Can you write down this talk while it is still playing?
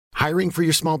Hiring for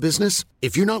your small business?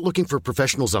 If you're not looking for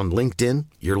professionals on LinkedIn,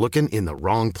 you're looking in the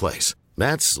wrong place.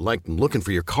 That's like looking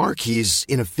for your car keys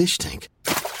in a fish tank.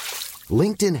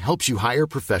 LinkedIn helps you hire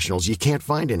professionals you can't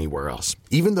find anywhere else,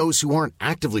 even those who aren't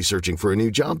actively searching for a new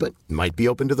job but might be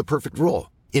open to the perfect role.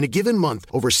 In a given month,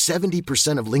 over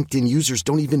 70% of LinkedIn users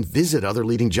don't even visit other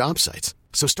leading job sites.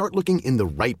 So start looking in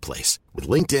the right place. With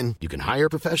LinkedIn, you can hire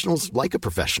professionals like a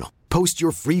professional. Post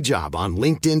your free job on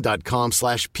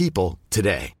linkedin.com/people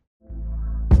today.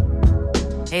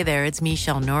 Hey there, it's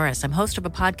Michelle Norris. I'm host of a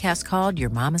podcast called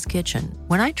Your Mama's Kitchen.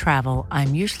 When I travel,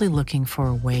 I'm usually looking for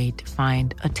a way to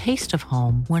find a taste of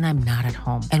home when I'm not at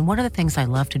home. And one of the things I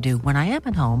love to do when I am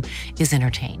at home is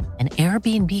entertain. And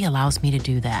Airbnb allows me to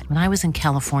do that. When I was in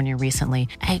California recently,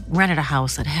 I rented a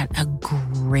house that had a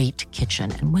great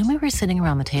kitchen. And when we were sitting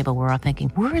around the table, we're all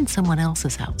thinking, we're in someone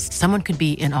else's house. Someone could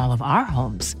be in all of our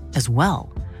homes as well.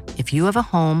 If you have a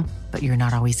home, but you're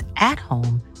not always at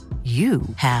home, you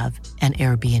have an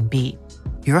Airbnb.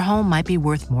 Your home might be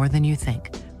worth more than you think.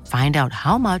 Find out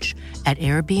how much at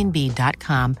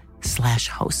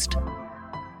airbnb.com/host.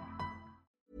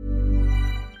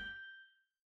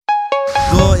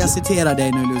 Då, jag citerar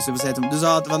dig nu, Lucy. Du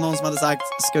sa att det var någon som hade sagt,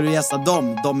 ska du gästa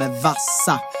dem? De är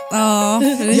vassa. Ja,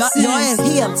 jag är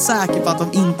helt säker på att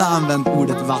de inte har använt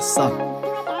ordet vassa.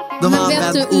 De men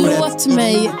vet du, låt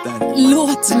mig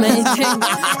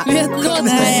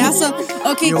nej, alltså,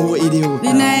 okay. Jo,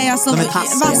 idioter. Nej, alltså,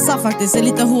 vassa faktiskt är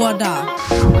lite hårda.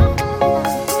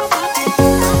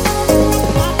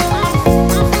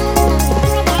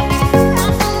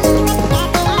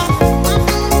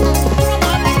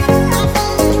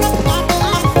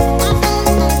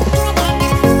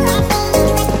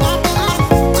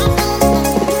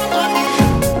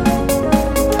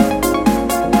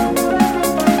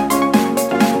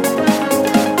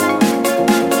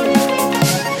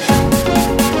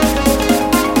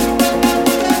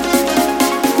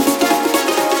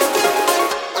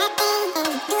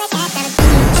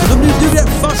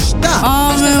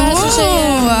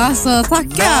 Alltså,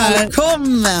 tackar.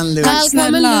 Välkommen, Lucy.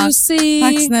 Välkommen, Lucy.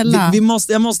 Tack snälla.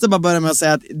 Jag måste bara börja med att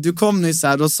säga att du kom nyss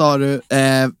här, då sa du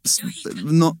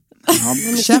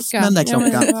käft med den där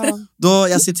klockan. Då,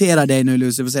 jag citerar dig nu,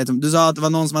 Lucy. Du sa att det var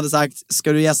någon som hade sagt,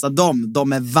 ska du gästa dem?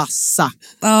 De är vassa.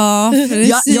 Ja,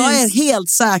 jag är helt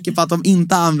säker på att de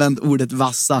inte har använt ordet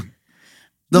vassa.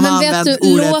 De men vet du,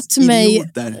 låt mig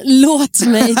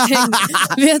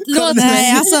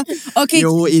alltså, okay.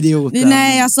 Jo, idioter.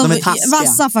 Nej, alltså,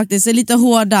 vassa faktiskt är lite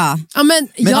hårda. Ja, men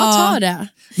jag tar det.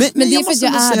 Men det jag är för att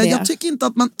jag är säga, det. jag tycker inte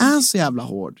att man är så jävla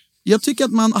hård. Jag tycker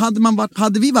att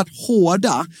hade vi varit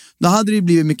hårda, då hade det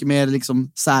blivit mycket mer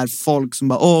liksom så här folk som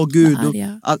bara, åh gud,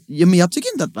 men jag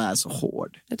tycker inte att man är så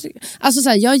hård. Alltså så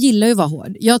här, jag gillar ju att vara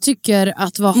hård. Jag tycker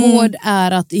att vara hård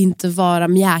är att inte vara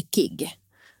mjäkig.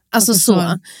 Alltså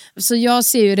så jag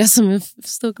ser ju det som en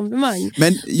stor komplimang.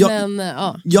 Men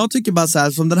jag tycker bara så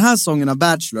här, som den här sången av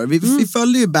Bachelor, vi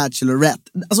följde ju Bachelorette.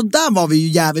 Alltså där var vi ju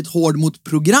jävligt hård mot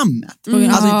programmet.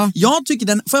 Alltså, jag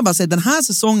tycker får jag bara säga, den här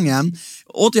säsongen,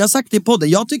 och jag har sagt det i podden,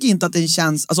 jag tycker inte att den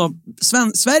känns, alltså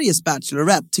Sveriges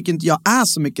Bachelorette tycker inte jag är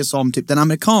så mycket som typ den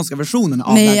amerikanska versionen av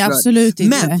Bachelorette. Nej, absolut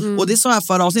inte. Men, och det sa jag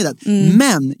förra avsnittet,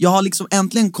 men jag har liksom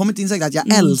äntligen kommit till insikt att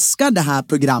jag älskar det här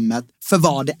programmet för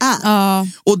vad det är.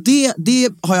 Och det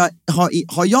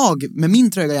har jag med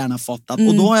min tröga hjärna fått att,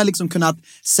 och då har jag liksom kunnat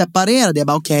separera det,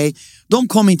 bara okej, de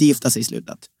kommer inte gifta sig i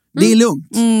slutet. Det är lugnt.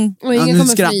 Och ingen kommer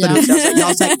skrattar du. Jag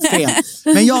har sagt fel.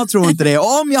 Men jag tror inte det.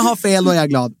 Om jag har fel, då är jag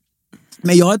glad.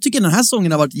 Men jag tycker den här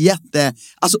sången har varit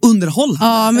underhållande.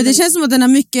 Ja, men det känns som att den har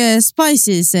mycket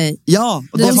spicy i sig. Ja.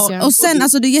 Och sen,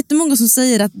 alltså det är jättemånga som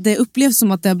säger att det upplevs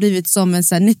som att det har blivit som en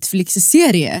så här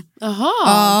Netflix-serie. Jaha,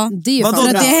 ja. Det är för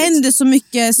att det händer så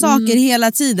mycket saker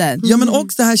hela tiden. Ja, men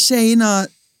också det här tjejerna...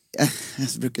 Jag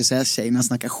brukar säga att tjejerna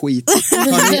snackar skit.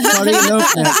 Tar du illa upp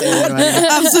när jag säger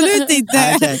det? Absolut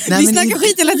inte. Okay. Vi snackar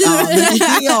skit hela tiden. Ja, i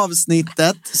det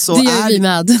avsnittet så det gör vi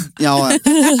med. Ja,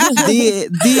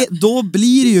 då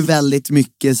blir det ju väldigt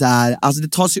mycket så här. Alltså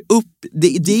det tas ju upp.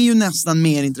 Det är ju nästan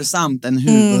mer intressant än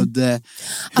huvud.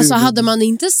 Alltså hade man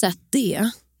inte sett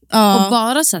det och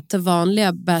bara sett det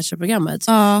vanliga Bachelor-programmet,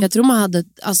 jag tror man hade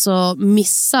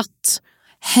missat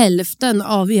hälften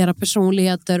av era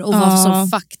personligheter och vad som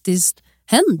faktiskt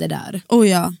händer där.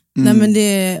 Nej, men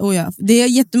det är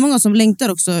jättemånga som längtar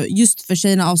också just för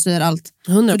tjejerna avslöjar allt.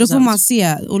 100%. För då får man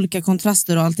se olika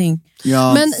kontraster och allting.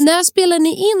 Ja. Men när spelar ni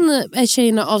in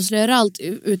tjejerna avslöjar allt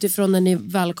utifrån när ni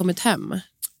väl kommit hem?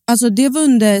 Alltså det var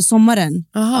under sommaren.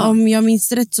 Aha. Om jag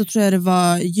minns rätt så tror jag det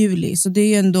var juli. Så det är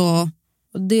ju ändå...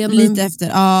 lite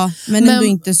efter, men ändå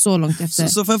inte så långt efter.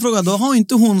 Så får jag fråga, då har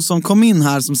inte hon som kom in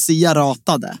här som Sia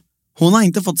ratade, hon har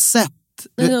inte fått sett.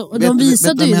 De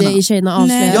visade ju det i Tjejerna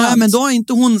avslöjar. Ja, men då har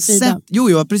inte hon sett.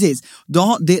 Jo, precis.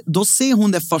 Då ser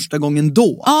hon det första gången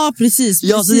då. Ja, precis.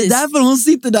 Ja, så det är därför hon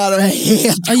sitter där och är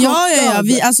helt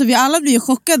chockad. Vi alla blir ju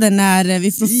chockade när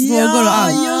vi får frågor och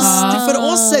allt. Ja, just det.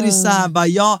 För oss är det så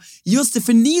här, just det,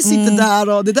 för ni sitter där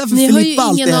och det är därför ni Filippa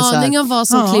alltid är så här. Ni har ju ingen aning om vad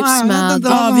som klipps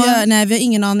med. Vi har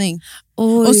ingen aning.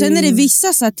 Oj. Och sen är det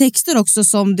vissa så här texter också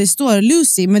som det står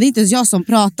Lucy, men det är inte ens jag som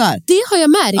pratar. Det har jag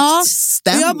märkt. Ja.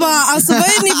 Och jag bara, alltså vad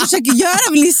är det ni försöker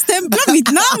göra? Vill ni stämpla mitt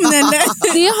namn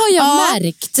eller? Det har jag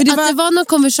märkt. Det var någon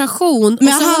konversation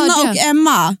med Hanna och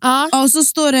Emma. Ja. Och så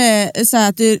står det så här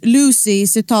att det är Lucy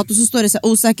citat och så står det så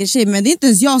här, osäker tjej, men det är inte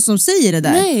ens jag som säger det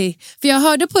där. Nej, för jag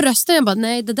hörde på rösten, jag bara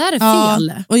nej, det där är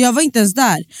fel. Och jag var inte ens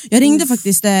där. Jag ringde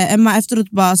faktiskt Emma efteråt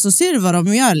bara, så ser du vad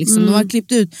de gör liksom. De har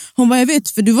klippt ut. Hon bara, jag vet,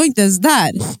 för du var inte ens där.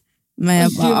 Men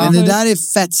jag bara, men det där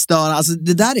är fett störande, alltså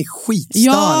det där är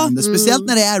skitstörande. Speciellt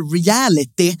när det är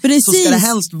reality. Precis. Så ska det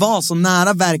helst vara så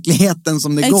nära verkligheten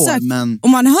som det går. Men... Och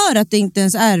man hör att det inte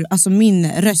ens är alltså,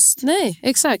 min röst. Nej,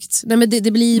 exakt. Nej, men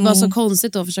det blir bara så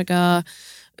konstigt att försöka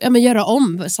göra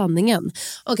om sanningen.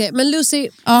 Okej, men Lucy,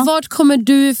 vart kommer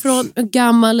du ifrån? Hur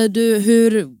gammal är du?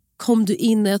 Hur kom du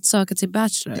in att söka till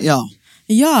Bachelor?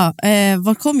 Ja,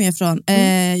 var kom jag ifrån?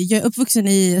 Jag är uppvuxen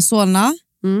i Solna,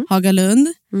 Hagalund.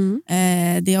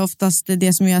 Det är oftast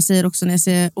det som jag säger också när jag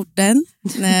säger orten.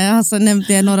 Jag har nämnt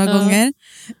det några gånger.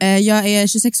 Jag är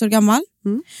 26 år gammal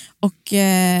och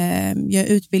jag är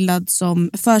utbildad som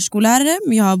förskollärare.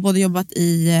 Men jag har både jobbat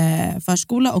i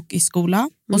förskola och i skola.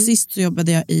 Och sist så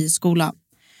jobbade jag i skola.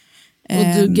 Och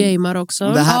du gamer också.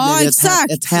 Det här blir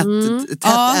ett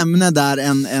hett ämne där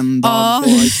en dag på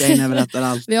Tjejerna berättar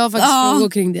allt. Vi har faktiskt frågor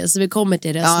kring det, så vi kommer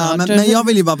till det snart. Men jag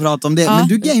vill ju bara prata om det. Men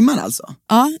du gamer alltså?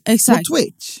 Ja, exakt. På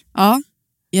Twitch? Ja,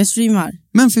 jag streamar.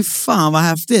 Men för fan vad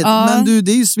häftigt. Men du,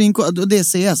 det är ju svinkort. Det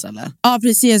är CS eller? Ja,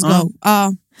 precis.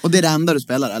 Ja. Och det är det enda du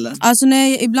spelar eller? Alltså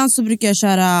nej, ibland så brukar jag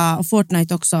köra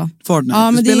Fortnite också. Fortnite?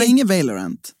 Ja, du spelar ingen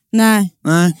Valorant? Nej,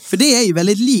 för det är ju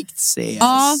väldigt likt CS.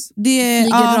 Ja, det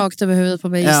ligger rakt över huvudet på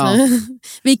mig just nu.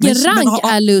 Vilken rank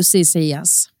är Lucy i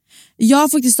CS? Jag har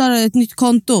faktiskt startat ett nytt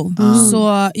konto,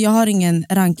 så jag har ingen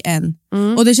rank än.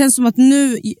 Och det känns som att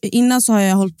nu, innan så har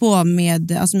jag hållit på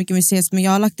med alltså mycket med CS, men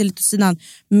jag har lagt det lite åt sidan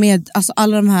med alltså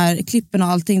alla de här klippen och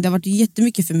allting. Det har varit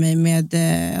jättemycket för mig med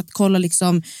att kolla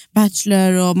liksom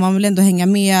Bachelor och man vill ändå hänga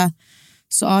med.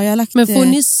 Så jag har lagt. Men får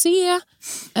ni se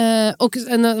och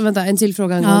en till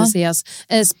fråga angående CS.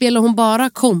 Spelar hon bara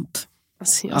komp?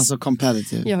 Alltså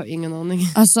competitive. Jag har ingen aning.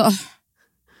 Alltså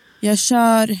jag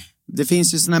kör. Det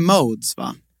finns ju såna modes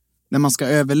va? När man ska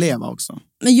överleva också.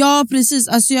 Ja, precis.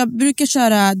 Alltså jag brukar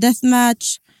köra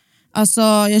deathmatch. Alltså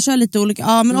jag kör lite olika.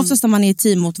 Ja, men oftast när man är i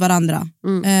team mot varandra.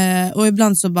 Och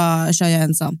ibland så bara kör jag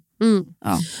ensam.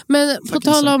 Ja. Men på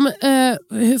tal om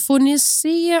hur får ni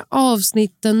se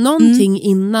avsnitten någonting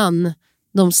innan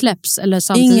de släpps eller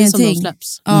samtidigt som de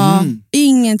släpps? Ja,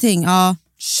 ingenting. Ja.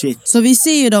 Shit. Så vi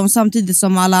ser ju dem samtidigt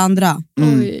som alla andra.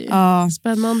 Oj,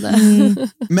 spännande.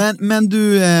 Men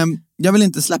du, jag vill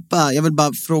inte släppa. Jag vill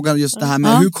bara fråga just det här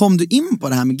med hur kom du in på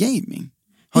det här med gaming?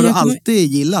 Har du alltid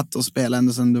gillat att spela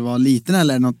ända sedan du var liten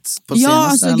eller något på senaste? Ja,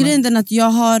 alltså grejen är att jag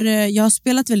har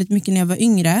spelat väldigt mycket när jag var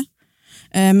yngre.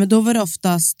 Men då var det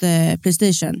oftast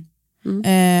PlayStation.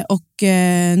 Och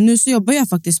nu så jobbar jag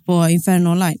faktiskt på Inferno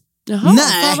Online. Jaha,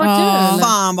 nej, vad kul.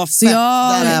 Fan vad fett.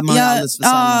 Där är man alldeles för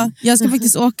sällan. Jag ska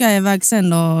faktiskt åka iväg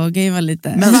sen och gamea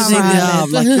lite. Men så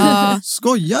jävla kul.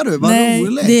 Skojar du? Vad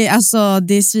roligt. Det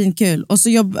är svinkul. Och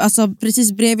så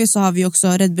precis bredvid så har vi också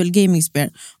Red Bull Gaming Sphere.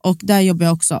 Och där jobbar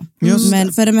jag också.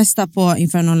 Men för det mesta på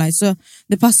Inferno Online. Så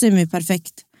det passar ju mig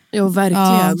perfekt. Jo,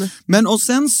 verkligen. Ja. Men och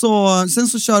sen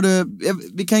så kör du,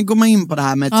 vi kan gå in på det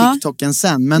här med TikToken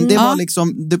sen, men det var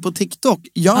liksom, du på TikTok,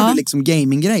 gör du liksom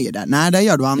gaming-grejer där? Nej, där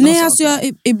gör du andra saker. Alltså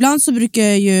ibland så brukar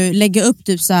jag ju lägga upp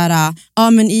typ så här,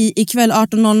 men ikväll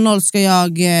 18:00 ska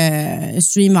jag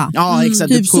streama. Ja,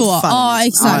 exakt. Typ så. Ja,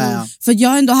 exakt. Ja. För jag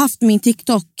har ändå haft min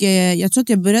TikTok, jag tror att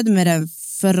jag började med den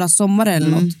förra sommaren eller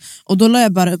något. Och då la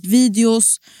jag bara upp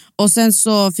videos och sen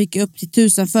så fick jag upp till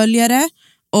 1000 följare.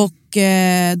 Och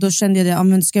då kände jag att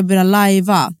men ska jag börja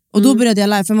lajva. Och då började jag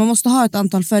live, för man måste ha ett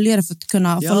antal följare för att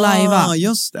kunna få lajva. Ja,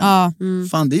 just det. Ja.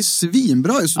 Fan, det är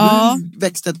svinbra. Så du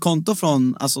växte ett konto från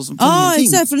ingenting. Ja,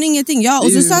 exakt, från ingenting. Ja,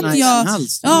 och så satt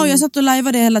jag satt och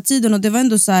lajvade hela tiden. Och det var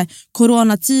ändå så här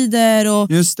coronatider.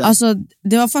 Och, just det. Alltså,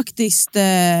 det var faktiskt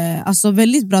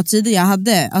väldigt bra tider jag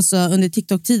hade under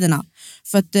TikTok-tiderna.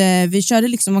 För att vi körde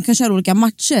liksom, man kan köra olika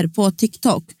matcher på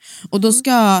TikTok. Och då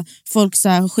ska folk så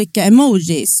här, skicka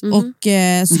emojis. Och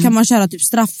så kan man köra typ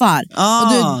straffar.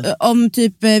 Och du, om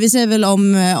typ, vi säger väl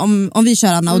om vi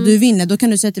kör Anna och du vinner, då kan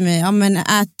du säga till mig, ja men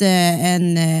ät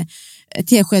en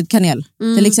tesked kanel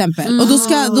till exempel. Och då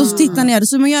tittar ni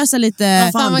så man gör så lite...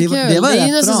 Fan vad kul. Det är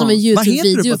ju nästan som en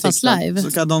YouTube-video fast live.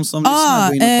 Så kan de som lyssnar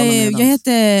gå in och kolla med jag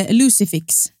heter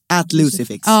Lucifix.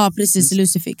 @Lucifix. Ja, precis,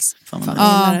 Lucifix.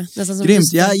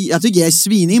 Grymt. Jag tycker jag är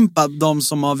svinimpad de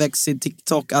som har växt i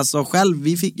TikTok. Alltså själv,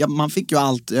 man fick ju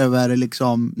allt över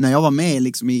liksom, när jag var med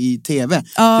liksom, i tv.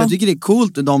 Jag tycker det är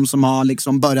coolt de som har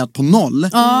liksom börjat på noll.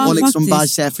 Och liksom bara,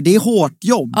 för det är hårt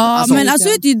jobb. Alltså, men alltså,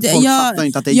 folk fattar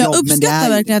inte att det är jobb. Jag uppskattar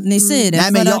verkligen att ni säger det.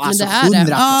 Nej, men alltså,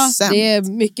 100%. Det är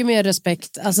mycket mer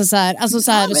respekt. Alltså så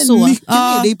här, mycket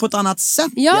mer, det är på ett annat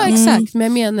sätt. Ja, exakt. Men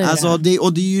jag menar alltså, det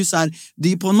är ju så här,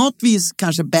 det är på något vis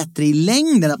kanske bättre i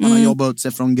längden att man har jobbat ut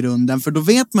sig från grunden, för då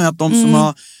vet man ju att de som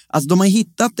har, alltså de har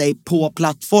hittat dig på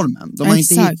plattformen. De har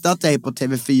inte hittat dig på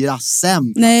TV4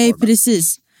 sen. Nej,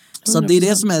 precis. Så det är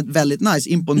det som är väldigt nice,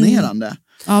 imponerande.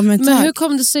 Ja, men hur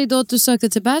kom det sig då att du sökte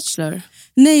till Bachelor?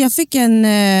 Nej, jag fick en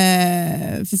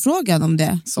förfrågan om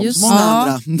det. Som många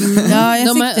andra. Ja,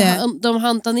 jag fick det. De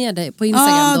hantade ner dig på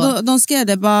Instagram då? De skrev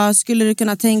det, bara skulle du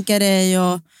kunna tänka dig,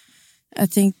 och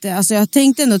jag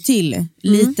tänkte ändå till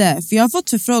lite. För jag har fått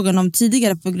förfrågan om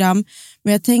tidigare program,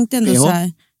 men jag tänkte ändå så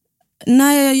här.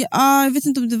 Nej, jag vet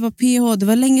inte om det var PH. Det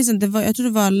var länge sedan. Jag tror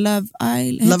det var Love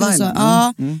Island.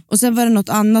 Och sen var det något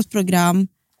annat program.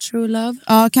 True Love?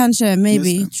 Ja, kanske,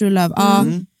 maybe True Love.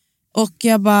 Och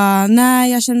jag bara,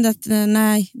 nej, jag kände att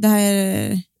det här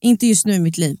är inte just nu i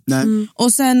mitt liv.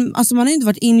 Och sen, alltså man har inte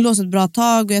varit inlåst ett bra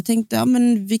tag, och jag tänkte, ja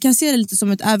men vi kan se det lite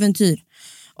som ett äventyr.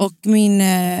 Och min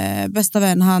bästa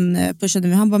vän, han pushade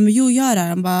mig. Han bara, men gör det här.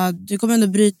 Han bara, du kommer ändå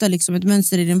bryta liksom ett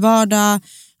mönster i din vardag.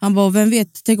 Han bara, vem vet,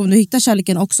 tänk om du hittar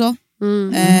kärleken också.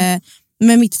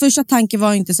 Men mitt första tanke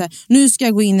var inte så här, nu ska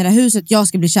jag gå in i det här huset, jag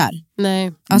ska bli kär.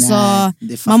 Nej. Alltså,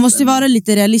 man måste vara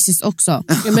lite realistisk också.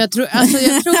 Ja, men jag tror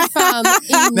fan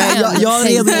ingen jag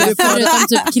redogjorde förutom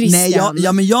typ Christian.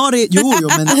 Nej, men jag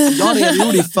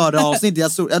redogjorde i förra avsnittet.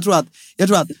 Jag tror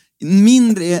att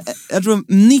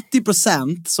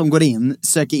 90% som går in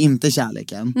söker inte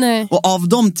kärleken. Nej. Och av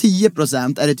de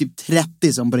 10% är det typ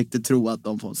 30 som på riktigt tror att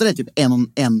de får. Så det är typ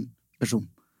en person.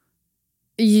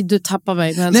 Du tappar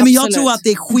mig. Men jag tror att det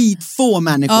är skitfå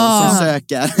människor som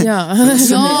söker.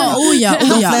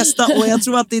 De flesta, och jag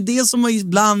tror att det är det som är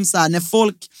ibland så här, när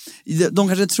folk, de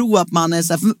kanske tror att man är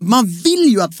så här, man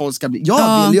vill ju att folk ska bli,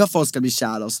 jag vill ju att folk ska bli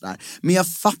kära och sådär, men jag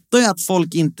fattar ju att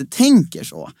folk inte tänker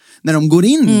så när de går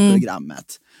in i programmet.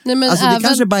 Nej, men alltså det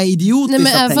kanske bara är idiotiskt att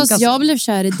tänka så. Även fast jag blev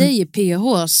kär i dig i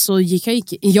PH, så gick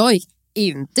jag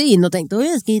inte in och tänkte,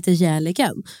 jag ska hitta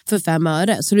kärleken för 5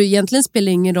 öre. Så det egentligen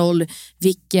spelar ingen roll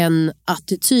vilken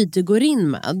attityd du går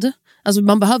in med. Alltså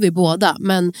man behöver ju båda,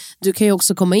 men du kan ju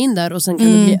också komma in där och sen kan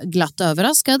du bli glatt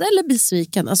överraskad eller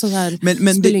besviken. Alltså så här,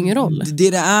 men spelar ingen roll. Det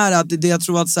är att det jag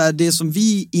tror att så här, det som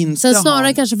vi inte sen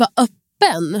snarare kanske vara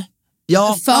öppen.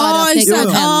 Ja, för att det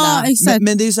kan hända.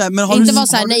 Men det är så här, men inte vara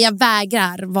så här, nej jag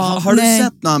vägrar. Har du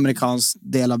sett någon amerikansk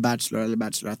del av Bachelor eller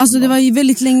Bachelorette? Alltså det var ju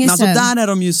väldigt länge sedan. Alltså där är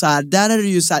de ju så här, där är det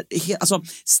ju så här, alltså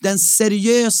den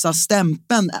seriösa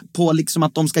stämpeln på liksom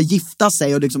att de ska gifta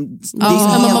sig och liksom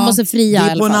man måste fria. Det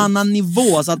är på en annan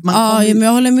nivå, så att man men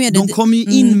jag håller med dig. De kommer ju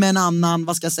in med en annan,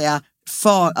 vad ska jag säga,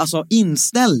 alltså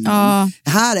inställning.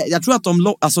 Här, jag tror att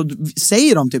de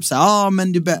säger de typ så här,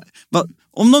 men du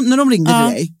när de ringde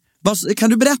till dig, kan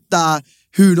du berätta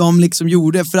hur de liksom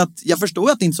gjorde? För att jag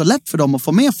förstår att det inte är så lätt för dem att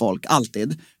få med folk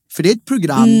alltid. För det är ett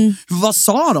program. Vad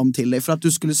sa de till dig för att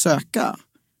du skulle söka?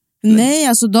 Nej,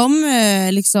 alltså de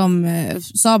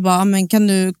sa bara, men kan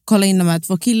du kolla in de här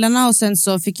 2 killarna? Och sen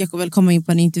så fick jag väl komma in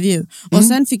på en intervju. Och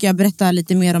sen fick jag berätta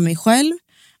lite mer om mig själv.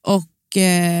 Och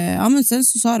men sen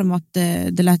så sa de att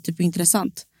det lät typ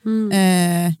intressant.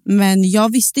 Men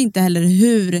jag visste inte heller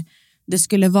hur det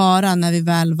skulle vara när vi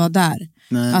väl var där.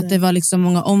 Nej. Att det var liksom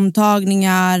många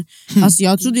omtagningar. Alltså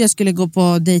jag trodde jag skulle gå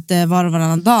på dejter var och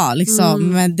varannan dag liksom.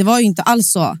 Men det var ju inte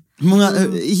alls så. Hur många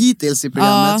hittills i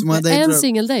programmet? Många en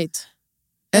single date.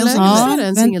 En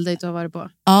single date du har varit på.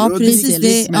 Ja, precis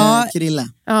det. Med Krille.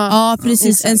 Ja,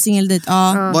 precis, en single date.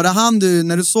 Var det han du,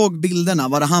 när du såg bilderna,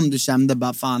 var det han du kände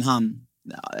bara fan han?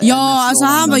 Ja, alltså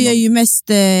han var jag ju mest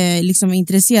liksom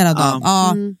intresserad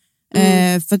av.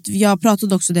 För att jag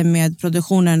pratade också det med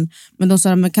produktionen, men de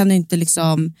sa att kan du inte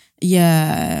liksom ge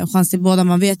chans till båda,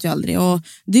 man vet ju aldrig. Och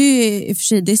det är ju i och för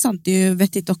sig, det är sant, det är ju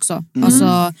vettigt också.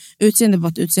 Alltså utseende på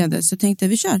ett utseende, så jag tänkte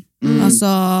vi kör. Alltså,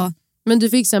 men du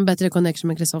fick en bättre connection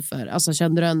med Kristoffer, alltså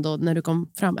kände du ändå när du kom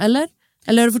fram, eller?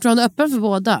 Eller är du fortfarande öppen för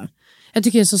båda? Jag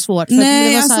tycker det är så svårt. För nej,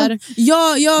 det var alltså, så här...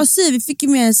 jag och Siv, vi fick ju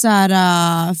med en så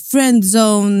här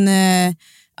friendzone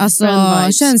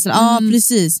känsla. Ja,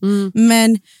 precis.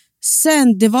 Men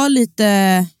sen, det var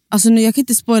lite... Alltså nu, jag kan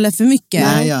inte spoila för mycket.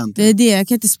 Nej, jag inte. Det är det, jag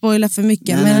kan inte spoila för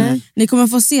mycket. Nej, men nej. ni kommer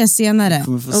få se senare.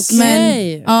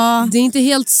 Okej. Det är inte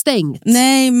helt stängt.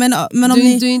 Nej, men om du,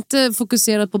 ni... du är inte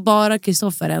fokuserad på bara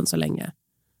Kristoffer än så länge.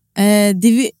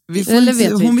 Vi får eller inte,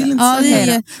 vet hon vi vill inte. inte säga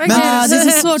det. Men, det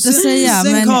är så svårt att säga.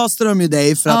 Sen men... castade de ju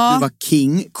dig för att du var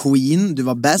king, queen, du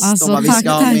var bäst, alltså, och vad vi ska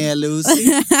tack. ha med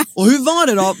Lucy. Och hur var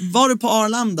det då? Var du på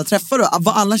Arlanda? Träffade du?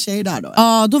 Var alla tjejer där då?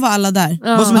 Ja, då var alla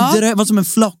där. Var som en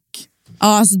flock. Ja,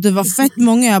 alltså det var fett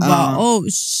många. Jag bara, oh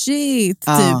shit,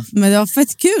 typ. Men det var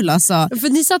fett kul alltså. För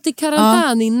ni satt i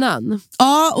karantän innan.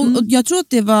 Ja, och jag tror att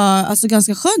det var alltså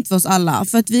ganska skönt för oss alla.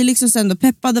 För att vi liksom sen då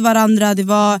peppade varandra. Det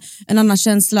var en annan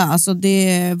känsla. Alltså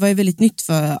det var ju väldigt nytt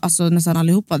för alltså, nästan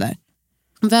allihopa där.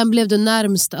 Vem blev du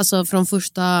närmst alltså, från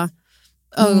första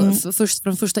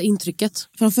från första intrycket?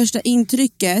 Från första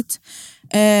intrycket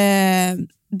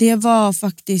det var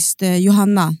faktiskt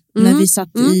Johanna. När vi satt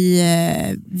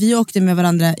vi åkte med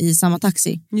varandra i samma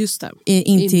taxi. Just det.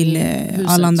 In till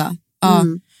Arlanda. Ja.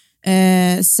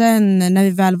 Sen när vi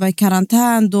väl var i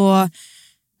karantän då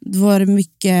var det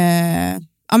mycket...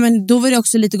 Ja, men då var det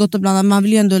också lite gott och blandat. Man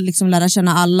vill ju ändå liksom lära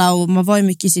känna alla och man var ju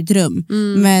mycket i sitt rum.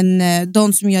 Men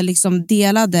de som jag liksom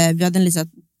delade, vi hade en liten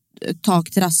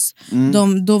takterrass.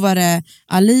 Då var det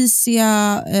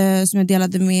Alicia som jag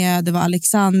delade med, det var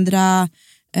Alexandra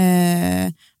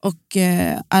och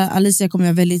Alicia kom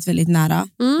jag väldigt, väldigt nära.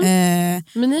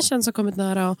 Men ni känns ha kommit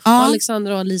nära och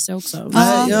Alexandra och Alicia också.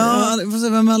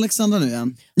 Vem är Alexandra nu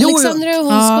igen? Alexandra är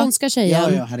hon skånska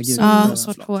tjejen. Ja, herregud.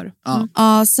 Svart hår.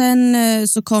 Sen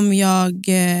så kom jag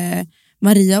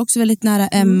Maria också väldigt nära,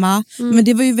 Emma. Men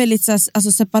det var ju väldigt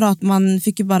alltså, separat. Man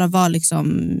fick ju bara vara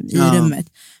liksom i rummet.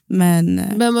 Men,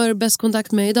 vem har du bäst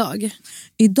kontakt med idag?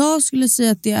 Idag skulle jag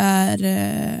säga att det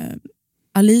är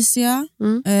Alicia,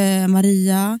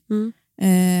 Maria,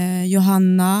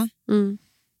 Johanna.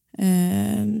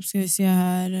 Ska vi se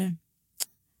här.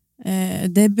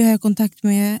 Debbie har jag kontakt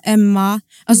med, Emma.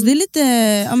 Alltså det är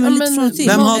lite, lite från till.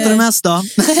 Vem hatar du mest då?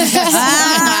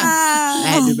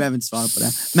 Nej, du behöver inte svara på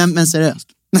det. Men seriöst.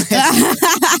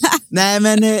 nej,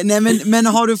 men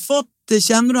har du fått,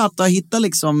 känner du att du har hittat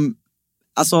liksom,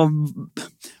 alltså,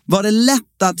 var det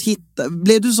lätt att hitta,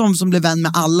 blev du som blev vän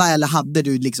med alla eller hade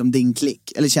du liksom din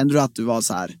klick? Eller kände du att du var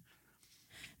så här?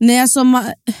 Nej, alltså,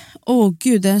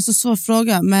 gud, det är en så svår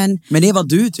fråga. Men det är vad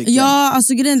du tycker. Ja,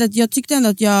 alltså grejen är att jag tyckte ändå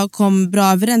att jag kom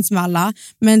bra överens med alla.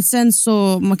 Men sen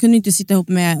så, man kunde inte sitta ihop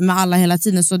med alla hela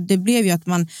tiden. Så det blev ju att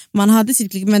man hade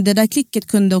sitt klick. Men det där klicket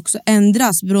kunde också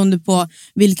ändras beroende på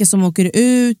vilka som åker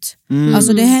ut.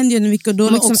 Alltså det händer ju mycket och då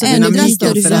liksom ändras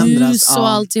det. Hus och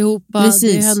alltihopa.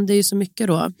 Precis. Det hände ju så mycket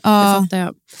då. Det fattar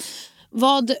jag.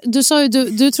 Du sa ju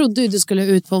du trodde ju du skulle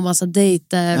ut på en massa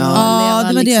dejter och leva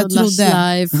det var liksom det jag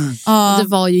trodde. Life. Och det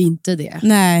var ju inte det.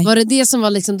 Nej. Var det som var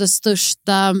liksom det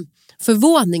största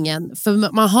förvåningen?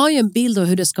 För man har ju en bild av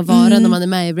hur det ska vara när man är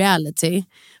med i reality.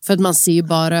 För att man ser ju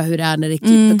bara hur det är när det är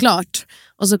klippt och klart.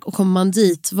 Och så kommer man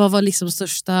dit. Vad var liksom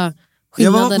största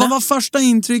skillnaderna? Vad var första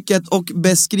intrycket och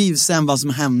beskriv sen vad som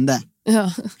hände?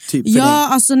 Typ för dig.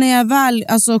 Alltså när jag väl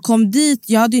kom dit,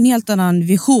 jag hade ju en helt annan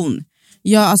vision.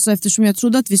 Alltså eftersom jag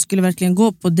trodde att vi skulle verkligen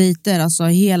gå på dejter alltså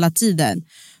hela tiden.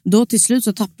 Då till slut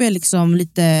så tappade jag liksom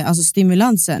lite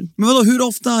stimulansen. Men vadå, hur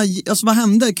ofta, alltså vad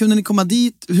hände? Kunde ni komma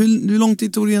dit? Hur lång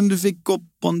tid tog det innan du fick gå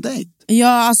på en dejt? Ja,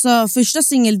 alltså första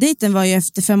singeldejten var ju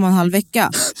efter 5,5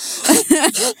 vecka. Du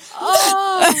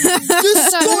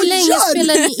skojar! Hur länge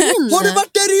spelade ni in? Har du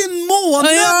varit där i en månad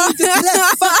och inte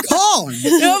träffat karl?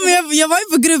 Ja, men jag var ju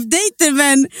på gruppdejter,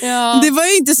 men det var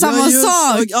ju inte samma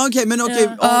sak. Okej. Men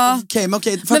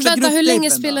vänta, hur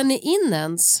länge spelade ni in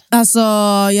ens? Alltså,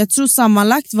 jag tror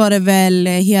sammanlagt var det väl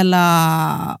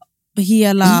hela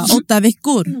 8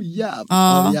 veckor.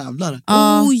 Jävlar.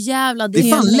 Jävlar, det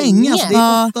är fan länge. Alltså,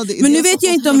 men nu vet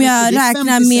jag inte om jag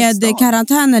räknar med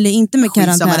karantän eller inte med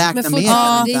karantän.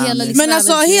 Men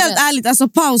alltså helt ärligt, alltså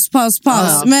paus.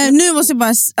 Men nu måste jag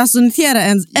bara notera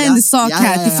en sak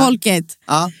här till folket.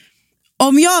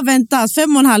 Om jag har väntat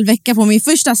 5,5 veckor på min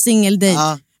första singeldejt,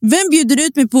 vem bjuder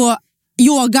ut mig på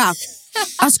yoga?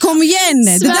 Alltså kom igen,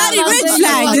 det där är red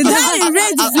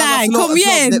flag. Kom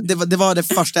igen. Det var det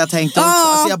första jag tänkte också.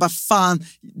 Alltså jag bara fan,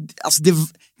 alltså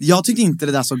jag tyckte inte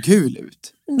det där så kul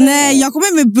ut. Nej, jag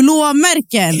kommer med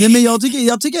blåmärken. Nej, men jag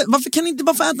tycker varför kan ni inte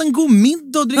bara få äta en god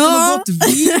middag och dricka något gott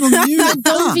vin och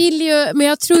njuta? De vill ju, men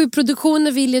jag tror ju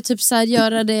produktionen vill ju typ så här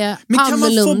göra det men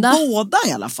annorlunda. Kan man få båda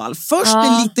i alla fall? Först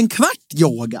en liten kvart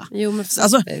yoga. Jo, men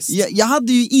alltså, jag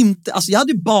hade ju inte, alltså jag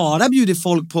hade ju bara bjudit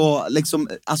folk på liksom,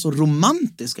 alltså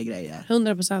romantiska grejer.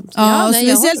 100%. Ja,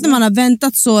 speciellt när man har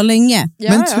väntat så länge.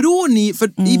 Men tror ni, för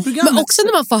i programmet... Men också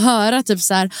när man får höra typ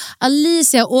så här,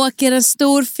 Alicia åker en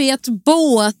stor fet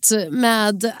båt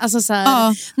med, alltså så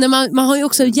här, när man har ju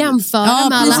också jämföra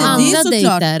med alla andra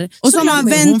dejter. Och så man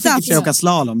väntat. Hon fick åka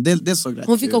slalom, det såg rätt.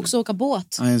 Hon fick också åka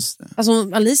båt. Ja, just det.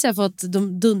 Alltså Alicia har fått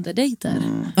dunderdejter.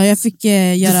 Ja, jag fick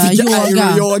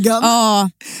göra yoga. Ja.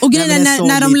 Och grejen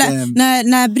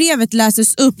när brevet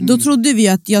läses upp, då trodde vi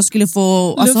att jag skulle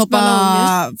få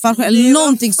hoppa fallskärm eller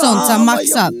någonting sånt, så här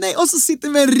maxat. Nej, och så sitter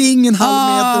med en ring en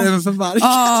halv meter över för mark.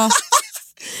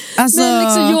 Alltså, men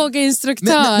liksom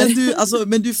yogainstruktör.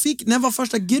 Men du fick, när var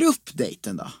första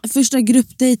gruppdejten då? Första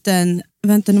gruppdejten,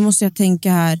 vänta nu måste jag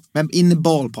tänka här. Men in i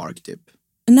ballpark typ.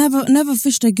 När var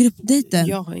första gruppdejten?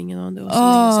 Jag har ingen aning.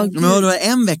 Men var det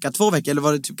en vecka, 2 veckor eller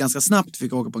var det typ ganska snabbt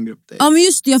fick åka på en gruppdejt? Ja men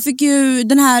just det, jag fick ju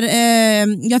den här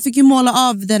jag fick ju måla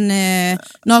av den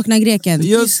nakna greken.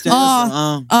 Just det.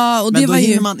 Och men det då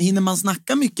var hinner man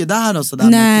snacka mycket där och sådär?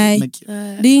 Nej,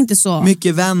 det är inte så.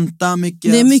 Mycket vänta,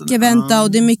 mycket... Det är mycket vänta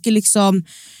och det är mycket liksom,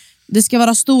 det ska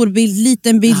vara stor bild,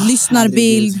 liten bild,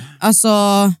 lyssnarbild. Alltså...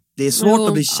 Det är svårt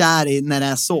att bli kär i när det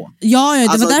är så. Ja,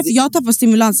 det var därför jag tappade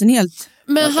stimulansen helt.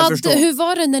 Men hur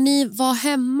var det när ni var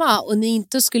hemma och ni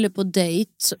inte skulle på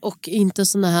dejt och inte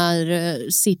såna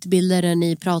här sittbilder där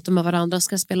ni pratar med varandra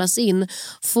ska spelas in?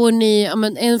 Får ni,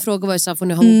 en fråga var ju så här, får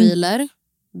ni ha mobiler?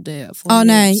 Det får ni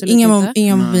nej,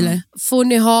 inga mobiler. Får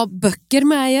ni ha böcker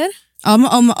med er? Ja,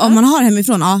 om man har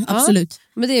hemifrån, absolut.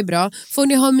 Men det är bra. Får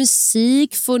ni ha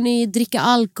musik? Får ni dricka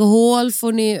alkohol?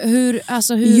 Får ni, vad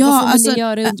får ni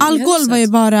göra alkohol var ju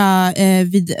bara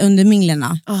under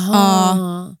minglerna.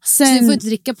 Så ni får inte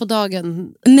dricka på dagen?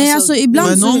 Nej, alltså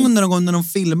ibland någon gång när de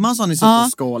filmar så har ni suttit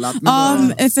och skålat.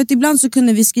 För att ibland så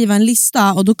kunde vi skriva en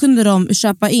lista och då kunde de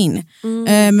köpa in.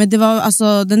 Men det var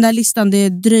alltså, den där listan, det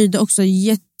dröjde också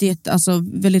alltså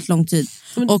väldigt lång tid.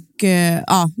 Och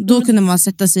då kunde man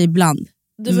sätta sig ibland.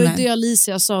 Det var ju det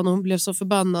Alicia sa när hon blev så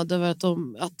förbannad över att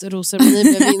Rosceremoni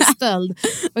blev inställd.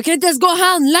 Man kan inte ens gå och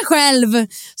handla själv.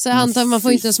 Så jag antar man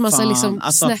får inte ens massa liksom,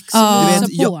 snacks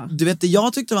du vet det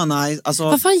jag tyckte var nice. Alltså,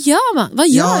 vad fan gör man? Vad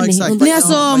gör ni? Exakt, Nej,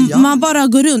 alltså, man bara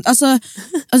går runt. Alltså,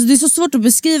 det är så svårt att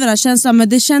beskriva den här känslan, men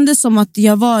det kändes som att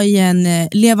jag var i en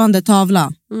levande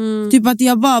tavla. Typ att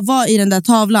jag bara var i den där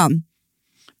tavlan.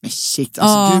 Men shit,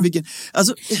 alltså, gud, vilken,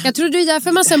 alltså, jag tror det är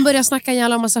därför man sen börjar snacka en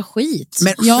jävla massa skit.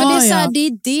 Men det är så här, det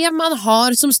är det man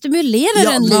har som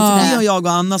stimulerar en lite. Det har jag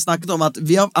och Anna snackat om att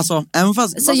vi har, alltså, även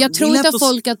fast... Så jag tror inte att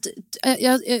folk att...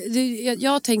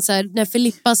 Jag har tänkt så här, när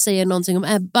Filippa säger någonting om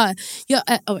Ebba...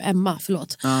 Emma,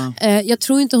 förlåt. Jag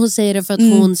tror inte hon säger det för att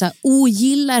hon så här,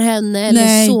 ogillar henne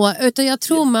eller så. Utan jag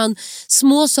tror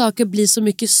små saker blir så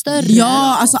mycket större.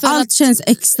 Ja, alltså allt känns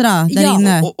extra där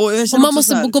inne. Och man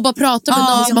måste gå och bara prata med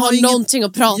någon som har någonting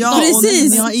att prata om.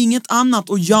 Precis. Ni har inget annat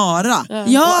att göra.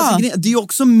 Alltså, det är ju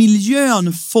också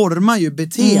miljön formar ju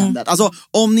beteendet. Alltså,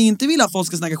 om ni inte vill att folk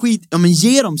ska snacka skit, men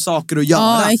ge dem saker att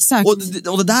göra. Exakt.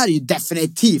 Och det där är ju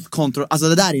definitivt kontroll. Alltså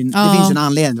det där är det finns ju en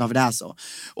anledning varför det är så.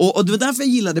 Och det var därför jag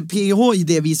gillade PH i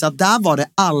det viset att där var det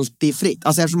alltid fritt.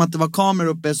 Alltså eftersom att det var kameror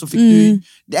uppe så fick du,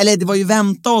 eller det var ju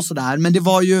vänta och sådär, men det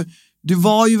var ju, du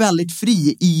var ju väldigt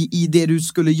fri i det du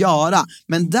skulle göra.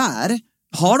 Men där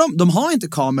de har inte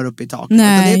kameror uppe i taket.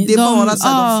 Nej, det är bara så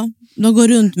här, de går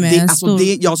runt med en stor...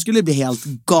 jag skulle bli helt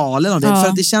galen av det. För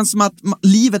att det känns som att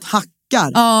livet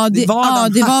hackar. Det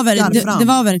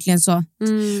var verkligen så.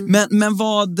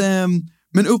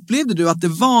 Men upplevde du att det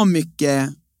var mycket...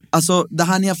 Alltså det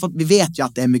här ni har fått... Vi vet ju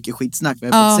att det är mycket skitsnack.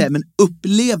 Men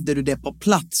upplevde du det på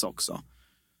plats också?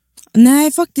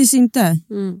 Nej, faktiskt inte.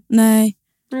 Nej.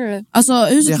 Alltså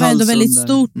huset var ändå väldigt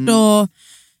stort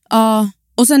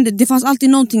och sen det fanns alltid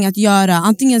någonting att göra.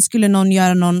 Antingen skulle någon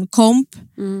göra någon komp.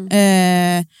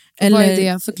 Eller, vad är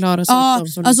det? Förklara så.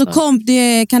 Alltså komp,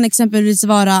 det kan exempelvis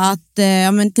vara att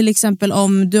till exempel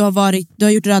om du har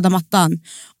gjort röda mattan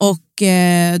och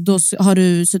då har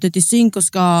du suttit i synk och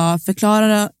ska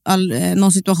förklara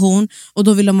någon situation, och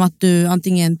då vill de att du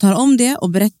antingen tar om det och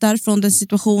berättar från den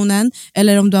situationen,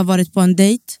 eller om du har varit på en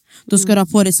dejt, då ska du ha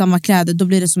på dig samma kläder, då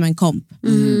blir det som en komp.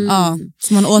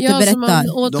 Så man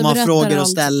återberättar. De har frågor att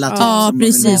ställa till. Ja,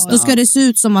 precis. Då ska det se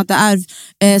ut som att det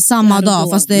är samma dag,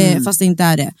 fast det inte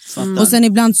är det. Och sen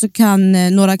ibland så kan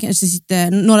några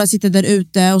sitter där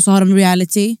ute och så har de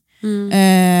reality.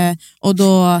 Och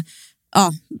då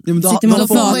Då sitter man och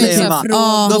får man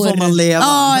pratar. Då får man leva.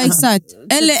 Ja, exakt.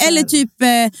 Eller typ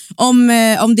om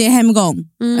det är hemgång.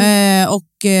 Och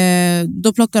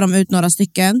då plockar de ut några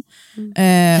stycken.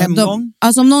 Hemgång?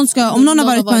 Alltså om någon har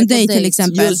varit på en dejt till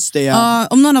exempel. Just det, ja.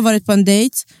 Om någon har varit på en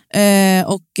dejt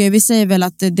och vi säger väl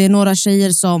att det är några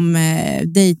tjejer som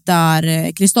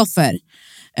dejtar Kristoffer.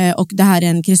 Och det här är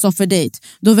en Kristoffer-date.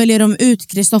 Då väljer de ut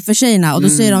Kristoffer-tjejerna och då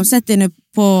säger de sätt er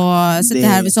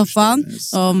här vid soffan.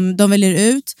 De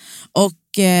väljer ut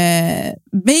och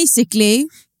basically,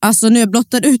 alltså nu jag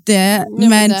blottar ut det,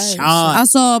 men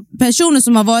alltså personer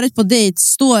som har varit på dejt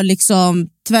står liksom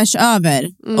tvärs över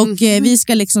och vi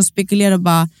ska liksom spekulera och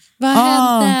bara vad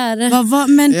händer?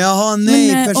 Men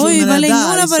personen vad är länge där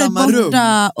hon har i varit samma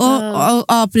borta rum.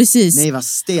 Ja, precis. Nej, vad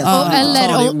stelt.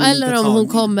 Eller om hon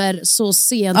kommer så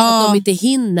sent att de inte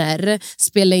hinner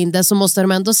spela in det, så måste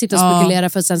de ändå sitta och spekulera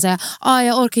för att sen säga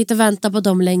jag orkar inte vänta på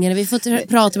dem längre, vi får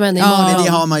prata med henne imorgon. Men det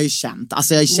har man ju känt.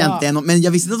 Alltså jag har känt det, men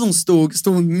jag visste inte att hon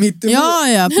stod mitt emot.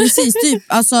 Ja, precis typ.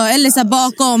 Alltså, eller så här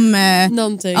bakom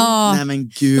någonting. Nej men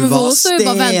gud, vad hon står ju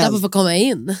bara och väntar på att få komma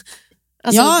in.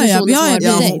 Alltså,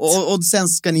 och sen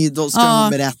ska ni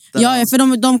berätta. Ja,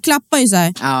 för de klappar ju så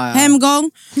här.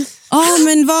 Hemgång.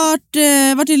 Men vart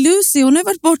är Lucy? Hon har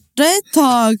varit borta ett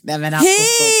tag. Hej!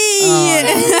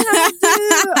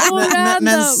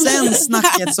 Men sen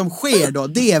snacket som sker då,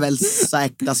 det är väl så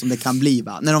äkta som det kan bli,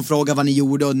 va? När de frågar vad ni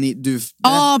gjorde och du berättar.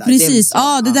 Ja, precis.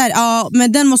 Det där.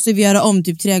 Men den måste vi göra om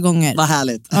typ 3 gånger. Vad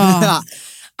härligt.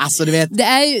 Alltså du vet,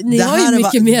 ni har ju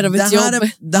mycket mer av ett jobb.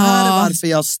 Det här är varför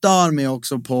jag stör mig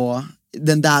också på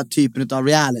den där typen av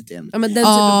realityn. Ja, men den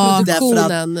typen av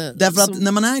produktionen. Därför att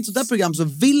när man är i ett sånt där program så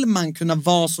vill man kunna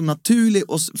vara så naturlig,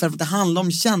 och för att det handlar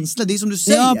om känslor. Det är som du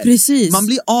säger. Ja, precis. Man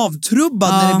blir avtrubbad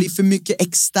när det blir för mycket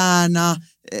externa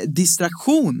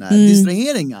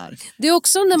distraheringar. Det är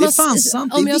också när man,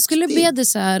 om jag skulle be dig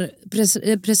så här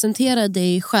presentera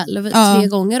dig själv 3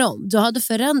 gånger om, du hade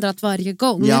förändrat varje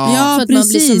gång för att man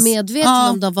blir så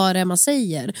medveten om vad det är man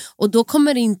säger, och då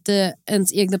kommer inte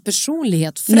ens egna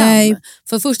personlighet fram. Nej.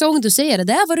 För första gången du säger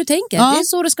det är vad du tänker, det är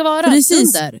så det ska vara.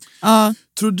 Precis.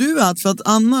 Tror du att, för att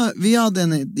Anna, vi hade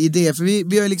en idé, för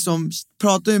vi har liksom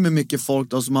pratat ju med mycket folk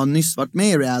då som har nyss varit med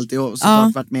i reality och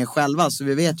såklart varit med själva, så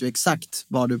vi vet ju exakt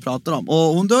vad du pratar om. Och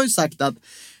hon har ju sagt att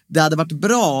det hade varit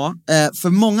bra, för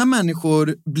många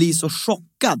människor blir så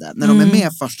chockade när de är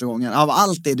med första gången av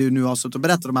allt det du nu har suttit och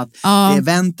berättat om, att det är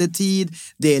väntetid,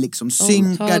 det är liksom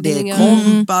synkar, det är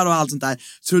kompar och allt sånt där.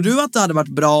 Tror du att det hade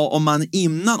varit bra om man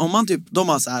innan, om man typ, de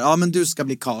har så här, men du ska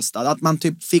bli castad, att man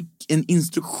typ fick en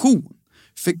instruktion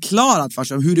förklarat för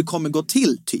sig hur det kommer gå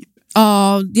till typ?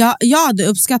 Jag hade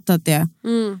uppskattat det.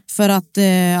 För att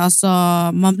alltså,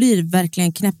 man blir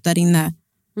verkligen knäppt där inne.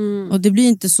 Och det blir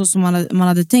inte så som man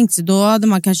hade tänkt sig. Då hade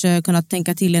man kanske kunnat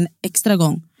tänka till en extra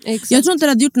gång. Exakt. Jag tror inte det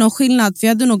hade gjort någon skillnad, för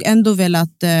jag hade nog ändå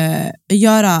velat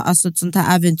göra alltså, ett sånt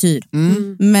här äventyr.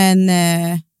 Men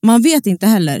man vet inte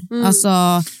heller. Alltså,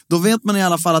 då vet man i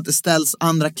alla fall att det ställs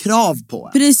andra krav på.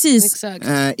 Precis.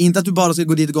 Inte att du bara ska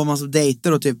gå dit och gå en massa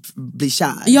dejter och typ bli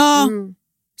kär. Ja.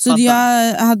 Så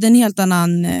jag hade en helt annan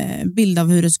bild av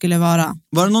hur det skulle vara.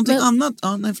 Var det någonting annat?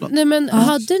 Nej, men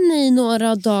hade ni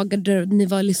några dagar där ni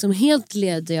var liksom helt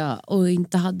lediga och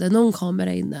inte hade någon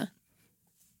kamera inne?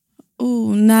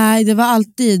 Nej, det var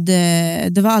alltid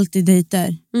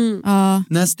dejter.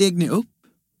 När steg ni upp?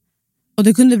 Och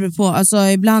det kunde bli på. Alltså,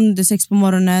 ibland 6 på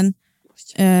morgonen.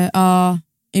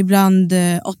 Ibland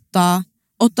 8.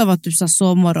 8 var typ så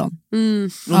sovmorgon.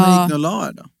 Och när gick ni och la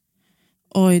er då?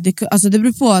 Oj, det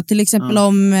beror på. Till exempel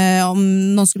om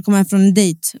någon skulle komma hem från en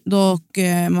dejt, då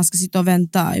man ska sitta och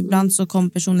vänta. Ibland så kom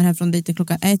personer hem från dejten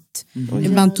klockan 1,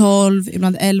 ibland 12,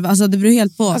 ibland 11. Alltså det beror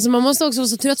helt på. Alltså man måste också vara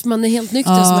så trött, man är helt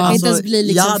nykter, så man kan inte ens bli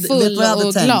liksom full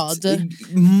och glad.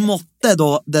 Måtte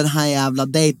då den här jävla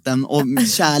dejten och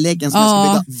kärleken som jag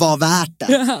ska bygga var värt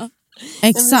det.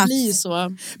 Exakt.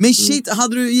 Men shit,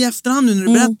 hade du i efterhand nu när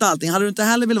du berättade allting, hade du inte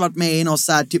heller velat varit med i något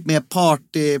så här, typ med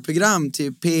partyprogram,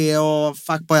 typ PO,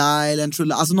 Fuckboy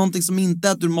Island, alltså någonting som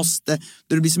inte att du måste,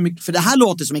 där det blir så mycket, för det här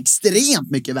låter som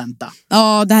extremt mycket vänta.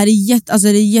 Ja, det här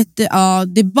är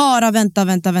det är bara vänta.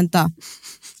 Det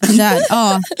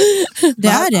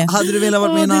är det. Hade du velat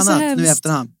varit med i något annat nu i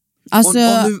efterhand? Alltså,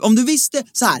 om du visste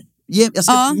så här. Jag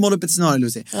ska måla upp ett scenario,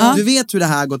 Lucy. Du vet hur det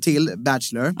här går till,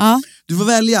 Bachelor. Du får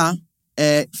välja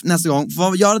nästa gång,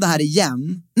 får göra det här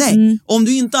igen. Nej, om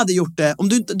du inte hade gjort det, om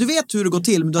du vet hur det går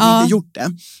till men du hade inte gjort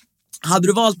det, hade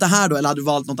du valt det här då eller hade du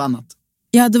valt något annat?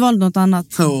 Jag hade valt något annat.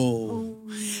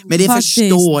 Men det faktiskt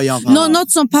förstår jag.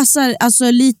 Något som passar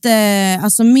alltså, lite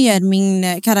mer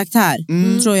min karaktär,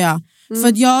 tror jag. För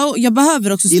att jag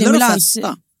behöver också stimulans.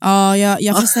 Ja,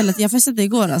 jag festade det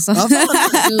igår alltså. Ja,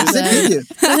 det är ju.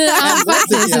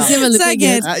 Det ser väldigt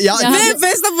säkert. Men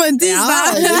festa på en tisdag.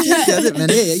 Ja, men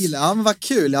det jag gillar. Ja, men vad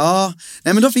kul. Ja.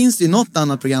 Nej, men då finns det ju något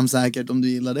annat program säkert om du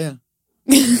gillar det.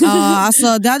 Ja,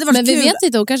 alltså det hade varit men kul. vi vet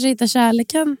inte, hon kanske hittar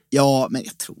kärleken. Ja, men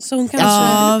jag tror. Så hon kanske...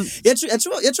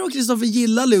 Jag tror Kristoffer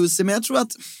gillar Lucy, men jag tror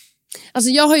att...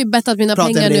 Alltså jag har ju bettat mina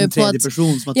pengar nu på att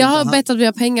jag har bettat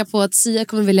mina pengar på att Sia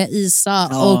kommer välja Isa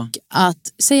och att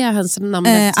säger jag hennes namn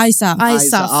Aisa,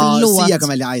 förlåt. Sia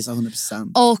kommer välja Aisa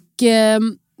 100%. Och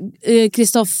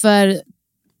Kristoffer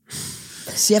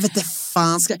så jag vet inte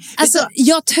fan ska... Alltså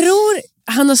jag tror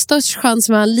han har störst chans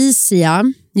med Alicia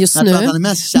just nu. Han är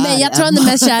mest kär. Nej, jag tror han är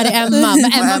mest kär i Emma.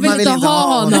 Men Emma vill inte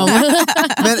ha honom.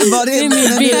 Men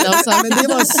det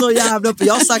var så jävla uppe.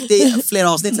 Jag har sagt det i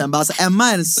flera avsnitt sen. Alltså,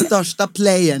 Emma är den största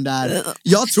playern där.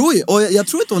 Jag tror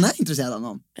inte hon är intresserad av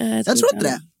honom. Jag tror inte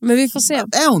det. Men vi får se.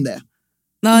 Är hon det?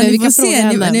 Nej, ni får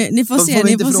se. Ni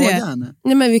får se.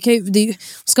 Nej, men vi kan ju,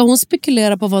 ska hon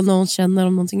spekulera på vad någon känner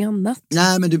om någonting annat?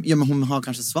 Nej, men hon har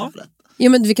kanske svaret. Ja,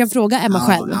 men vi kan fråga Emma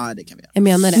själv. Ja, det kan vi göra. Jag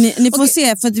menar det. Ni får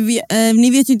se, för att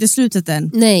ni vet ju inte slutet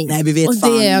än. Nej, vi vet och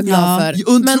fan. Det är jag glad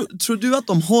för. Men tror du att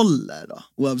de håller då,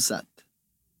 oavsett?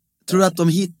 Tror du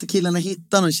att killarna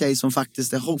hittar någon tjej som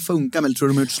faktiskt funkar, eller tror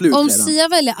de har gjort slut om redan? Sia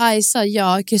väljer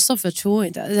Aisa, Kristoffer tror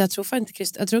inte. Jag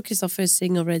tror Kristoffer är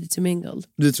single ready to mingle.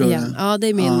 Du tror det? Ja, det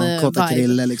är min vibe.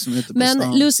 Krille, liksom, ute på men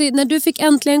stan. Lucy, när du fick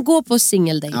äntligen gå på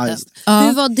singeldejten,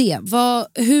 hur var det?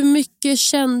 Hur mycket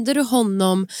kände du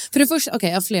honom? För det första,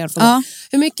 jag har flera frågor.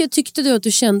 Hur mycket tyckte du att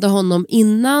du kände honom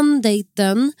innan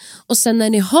dejten? Och sen när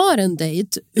ni har en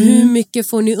dejt, hur mycket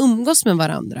får ni umgås med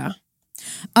varandra?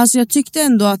 Alltså jag tyckte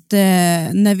ändå att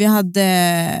när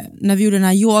vi gjorde den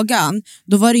här yogan,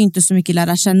 då var det inte så mycket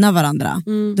lära känna varandra.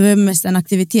 Det var mest en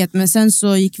aktivitet. Men sen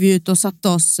så gick vi ut och satte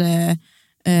oss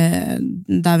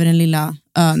där vid den lilla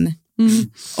ön.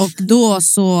 Och då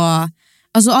så...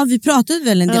 Alltså vi pratade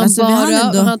väl en del. Alltså,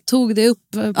 han tog det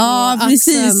upp på axeln.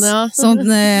 Precis. Ja. Sånt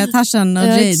Tarzan och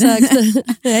Jade. Exakt.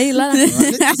 Jag gillar det.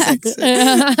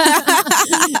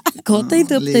 Kåta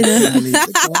inte upp dig nu.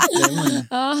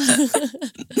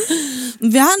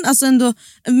 Vi hann alltså ändå,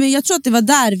 men jag tror att det var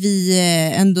där vi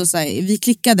ändå vi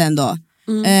klickade ändå.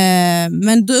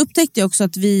 Men då upptäckte jag också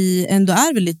att vi ändå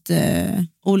är väldigt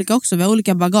olika också. Vi har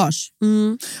olika bagage.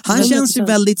 Han känns ju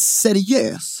väldigt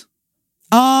seriös.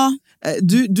 Ja.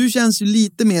 Du känns ju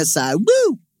lite mer så här,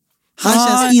 woo! Han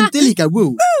känns inte lika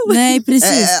woo. Nej,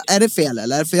 precis. Är det fel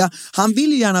eller? För han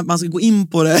vill ju gärna att man ska gå in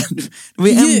på det. Det var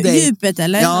djupet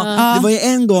eller? Ja, det var ju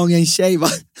en gång en tjej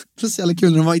var så jävla kul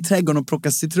när de var i trädgården och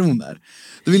plockade citroner.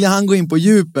 Då ville han gå in på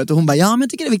djupet och hon bara, ja men jag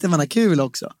tycker det är viktigt att man har kul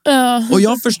också. Och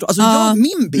jag förstår, alltså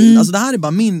min bild, alltså det här är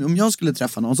bara om jag skulle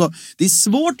träffa någon, så det är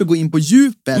svårt att gå in på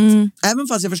djupet, även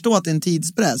fast jag förstår att det är en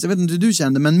tidspress. Jag vet inte hur du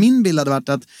kände, men min bild hade varit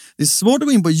att det är svårt att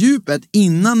gå in på djupet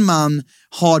innan man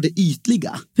har det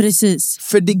ytliga. Precis.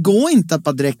 För det går inte att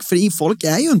bara direkt, för folk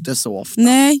är ju inte så ofta.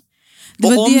 Nej.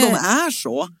 Och om de är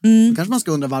så, då kanske man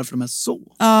ska undra varför de är så.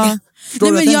 Ja.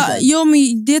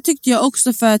 Men det tyckte jag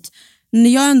också, för att när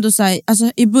jag ändå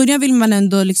alltså, i början vill man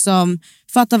ändå liksom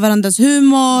fatta varandras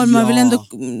humor, man vill ändå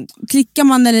klickar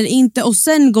man eller inte, och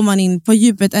sen går man in på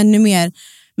djupet ännu mer.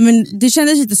 Men det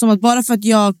kändes lite som att bara för att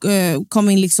jag kom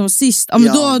in liksom sist,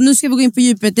 men då, nu ska vi gå in på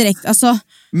djupet direkt. Alltså,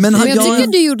 men jag tycker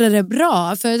du gjorde det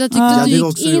bra, för jag tyckte att du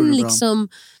gick in liksom,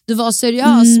 du var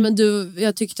seriös, men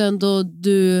jag tyckte ändå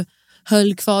du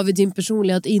höll kvar vid din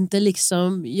personlighet, inte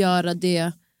liksom göra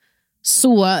det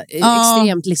så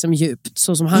extremt liksom djupt,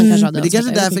 så som han kanske hade. Men det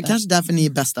är kanske därför ni är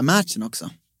bästa matchen också.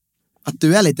 Att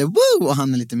du är lite woo och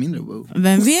han är lite mindre woo.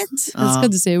 Vem vet? Ska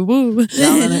du säga woo?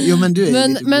 Ja, men du är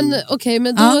lite men okej,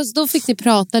 men då fick ni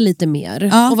prata lite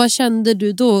mer. Och vad kände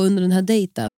du då under den här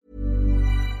dejten?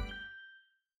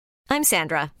 I'm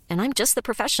Sandra, and I'm just the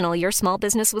professional your small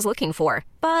business was looking for.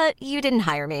 But you didn't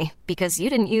hire me, because you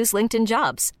didn't use LinkedIn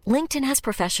Jobs. LinkedIn has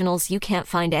professionals you can't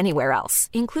find anywhere else,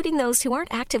 including those who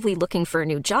aren't actively looking for a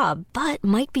new job, but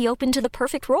might be open to the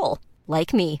perfect role,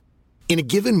 like me. In a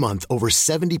given month, over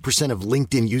 70% of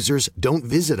LinkedIn users don't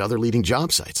visit other leading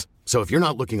job sites. So if you're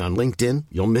not looking on LinkedIn,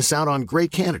 you'll miss out on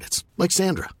great candidates, like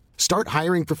Sandra. Start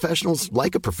hiring professionals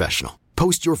like a professional.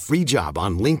 Post your free job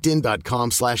on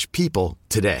linkedin.com/people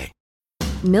today.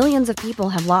 Millions of people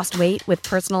have lost weight with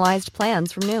personalized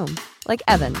plans from Noom. Like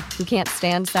Evan, who can't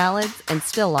stand salads and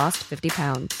still lost 50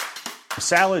 pounds.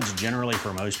 Salads generally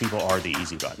for most people are the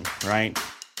easy button, right?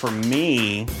 For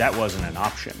me, that wasn't an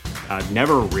option. I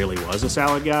never really was a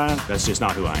salad guy. That's just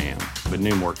not who I am. But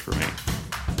Noom worked for me.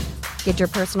 Get your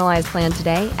personalized plan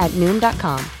today at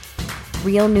Noom.com.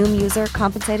 Real Noom user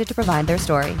compensated to provide their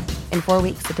story. In 4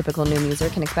 weeks, the typical Noom user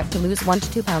can expect to lose 1 to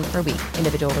 2 pounds per week.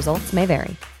 Individual results may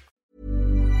vary.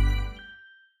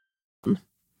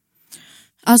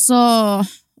 Alltså,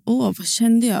 vad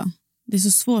kände jag? Det är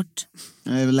så svårt.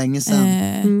 Det var länge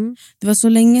sedan. Det var så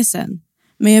länge sedan.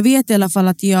 Men jag vet i alla fall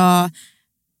att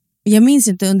jag minns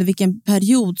inte under vilken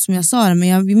period som jag sa det, men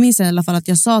jag minns i alla fall att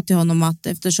jag sa till honom att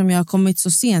eftersom jag har kommit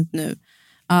så sent nu,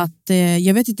 att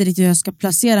jag vet inte riktigt hur jag ska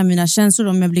placera mina känslor,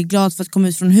 om jag blir glad för att komma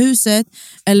ut från huset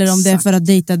eller om det är för att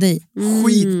dejta dig.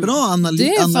 Skitbra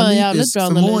analytisk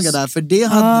förmåga där, för det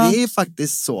är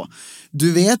faktiskt så.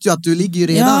 Du vet ju att du ligger ju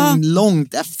redan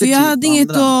långt efter. För jag hade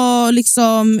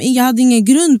jag hade ingen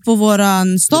grund på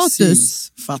våran status.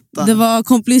 Precis, fatta. Det var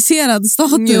komplicerad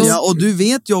status. Ja, och du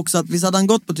vet ju också att vi hade han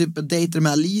gått på typ dejter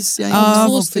med Alicia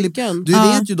och Filip. Du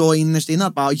vet ju då innerst inne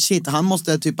att bara, shit, han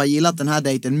måste typ ha gillat den här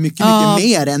dejten mycket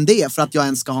mer än det för att jag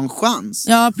ens ska ha en chans.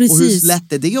 Ja, precis. Och hur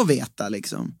lätt är det att veta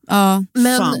liksom? Ja.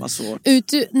 Men fan vad svårt.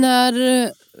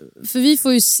 För vi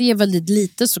får ju se väldigt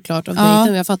lite såklart av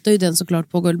dejten. Jag fattar ju den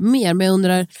såklart pågår mer. Men jag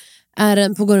undrar,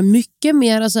 pågår det mycket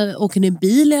mer? Alltså, åker ni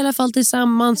bil i alla fall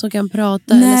tillsammans och kan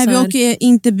prata? Nej, vi åker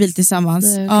inte bil tillsammans.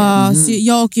 Så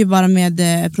jag åker ju bara med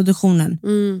produktionen.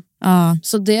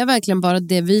 Så det är verkligen bara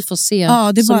det vi får se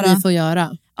vi får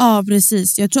göra. Ja,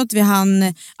 precis. Jag tror att vi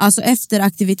hann, alltså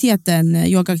efter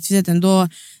yogaaktiviteten, då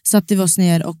satte vi oss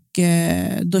ner och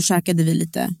då käkade vi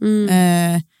lite.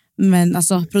 Men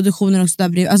alltså produktionen också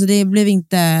där det blev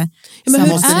inte. Ja, men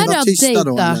hur är det att dejta?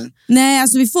 Då, nej,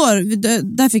 alltså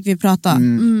där fick vi prata.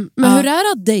 Men hur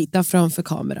är det att dejta framför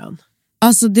kameran?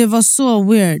 Alltså det var så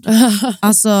weird.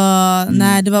 Alltså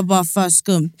nej, det var bara för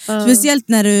skumt. Speciellt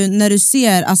när du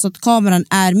ser alltså, att kameran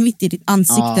är mitt i ditt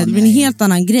ansikte. Det blir en helt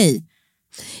annan grej.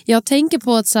 Jag tänker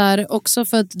på att så här, också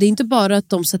för att det är inte bara att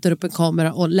de sätter upp en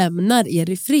kamera och lämnar er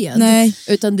i fred. Nej.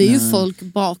 Utan det är ju folk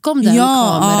bakom den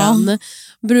kameran.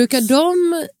 Brukar de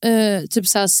typ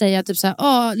så här, säga typ så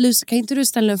här, Lucia, kan inte du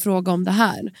ställa en fråga om det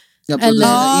här?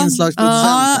 Eller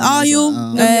inslagsproducent.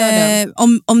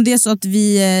 Om det är så att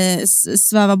vi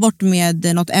svävar bort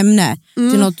med något ämne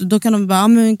till något, då kan de bara,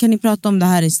 men kan ni prata om det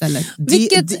här istället?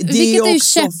 Vilket är ju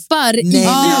käppar i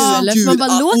hjulet. Man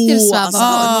bara låter det sväva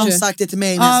bort. Du har sagt det till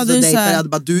mig när jag dejtar. Jag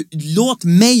bara, låt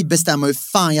mig bestämma hur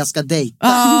fan jag ska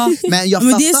dejta. Men jag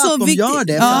fattar att de gör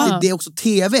det, för att det är också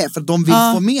tv, för att de vill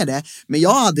få med det. Men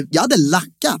jag hade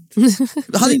lackat.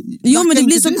 Men det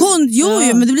blir så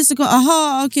men det blir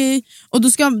så okej. Och då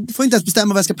du får inte ens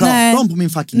bestämma vad jag ska prata om på min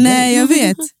fucking dejt. Nej, jag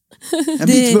vet. Jag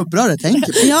blir typ upprörd, tänker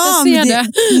på. Ja,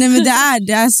 men det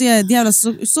är jävla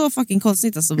så fucking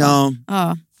konstigt alltså.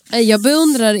 Ja. Jag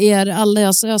beundrar er alla, jag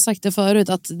har sagt det förut,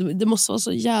 att det måste vara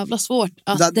så jävla svårt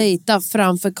att dejta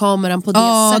framför kameran på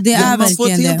det sättet. Det är man får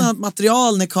ett helt annat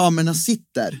material när kamerorna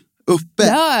sitter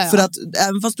uppe. För att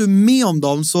även fast du är med om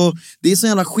dem, så det är så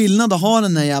jävla skillnad att ha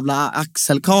den där jävla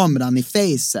axelkameran i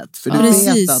facet. För du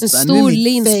vet att en stor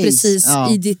lins precis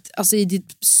i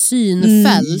ditt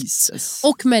synfält.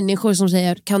 Och människor som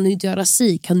säger, kan du inte göra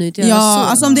kan du inte göra så?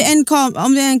 Alltså om det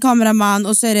är en kameraman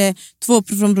och så är det 2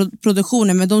 från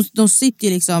produktionen, men de sitter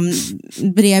ju liksom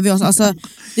bredvid oss. Alltså,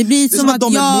 det blir som att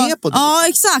de är med på det. Ja,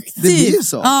 exakt. Det blir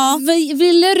så.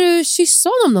 Ville du kyssa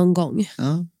honom någon gång?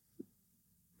 Ja.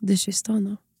 Du kysste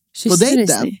honom. På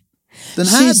dejten? Den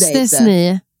här dejten?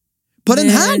 Ni? På den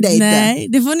här dejten? Nej,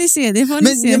 det får ni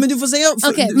se. Men du får säga.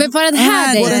 Okej, men på den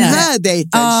här dejten?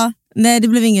 Ja, nej, det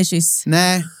blev ingen kyss.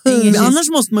 Nej, men annars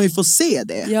måste man ju få se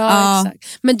det. Ja, exakt.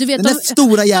 Men du vet, den där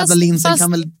stora jävla linsen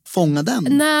kan väl fånga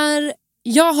den?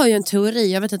 Jag har ju en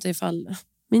teori, jag vet inte ifall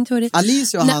min teori.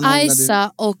 Alicia och han, när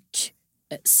Aisa och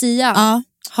Sia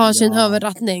har sin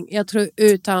överrattning. Jag tror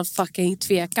utan fucking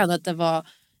tvekan att det var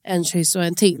en kyss och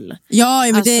en till. Ja,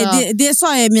 men det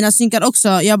sa jag i mina synkar också.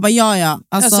 Jag bara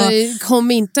Alltså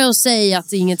kom inte och säg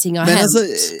att ingenting har hänt.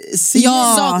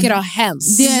 Saker har hänt.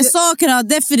 Saker har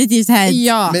definitivt hänt.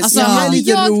 Ja, men jag är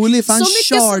lite rolig för han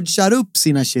chargear upp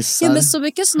sina kyssar. Ja, men så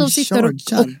mycket som de sitter och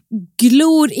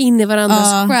glor in i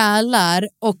varandras själar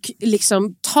och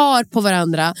liksom tar på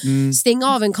varandra. Stäng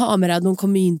av en kamera, de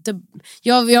kommer inte.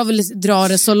 Jag vill dra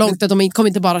det så långt att de kommer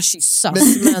inte bara kyssa. Men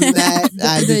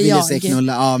nej, du vill se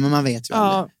knulla. Ja, men man vet ju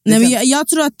aldrig. Nej, men jag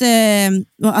tror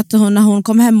att hon, när hon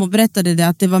kom hem och berättade det,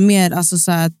 att det var mer alltså,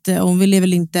 så att hon ville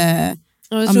väl inte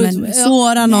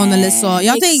såra någon eller så.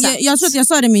 Jag tror att jag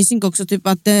sa det i min synk också, typ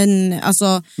att den,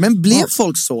 alltså, men blev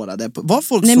folk sårade? Var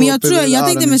folk nej, men jag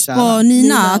tänkte mest på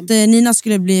Nina, att Nina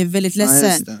skulle bli väldigt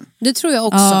ledsen. Det tror jag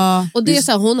också. Och det är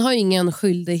så här, hon har ingen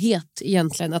skyldighet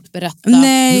egentligen att berätta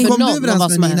för någon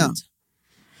vad som har hänt.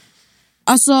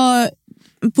 Alltså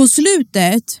på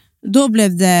slutet då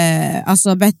blev det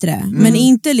alltså bättre. Men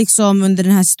inte liksom under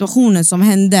den här situationen som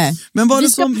hände. Men var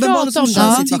det som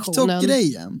känns i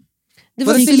TikTok-grejen? Det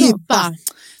var Filippa.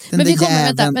 Men vi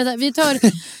kommer, vänta, vi tar...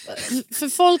 För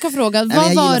folk har frågat,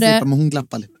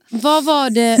 vad var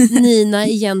det Nina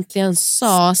egentligen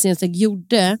sa, senast jag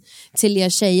gjorde till er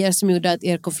tjejer som gjorde att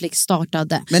er konflikt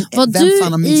startade? Men vem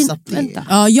fan har missat det?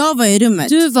 Ja, jag var i rummet.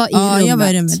 Du var i rummet. Jag var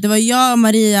i rummet. Det var jag,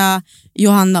 Maria,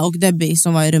 Johanna och Debbie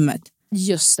som var i rummet.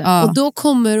 Just det. Och då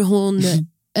kommer hon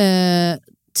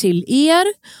till er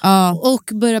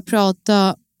och börjar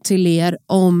prata till er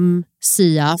om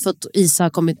Sia, för att Isa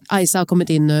har kommit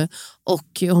in nu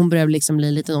och hon börjar liksom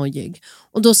bli lite nojig.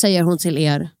 Och då säger hon till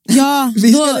er... Ja,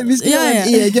 vi ska ha en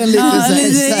egen liten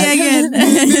egen.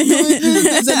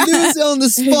 Lucy on the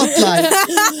spotlight.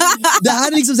 Det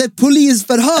här är liksom ett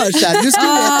polisförhör så här. Du ska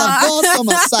veta vad som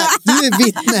har sagt. Du är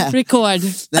vittne. Record.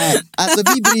 Nej, alltså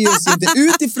vi bryr oss inte.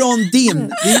 Utifrån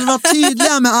din. Vi vill vara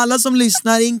tydliga med alla som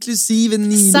lyssnar, inklusive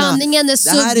Nina. Sanningen är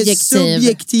subjektiv. Det här är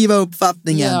subjektiva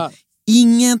uppfattningen. Ja.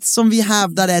 Inget som vi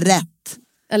hävdar är rätt.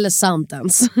 Eller sant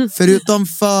ens. Förutom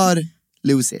för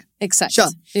Lucy. Exakt. Kör.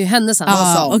 Det är hennes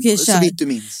så vitt du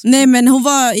minns. Nej, men hon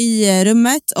var i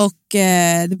rummet och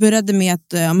det började med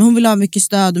att hon ville ha mycket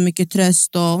stöd och mycket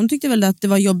tröst. Och hon tyckte väl att det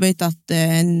var jobbigt att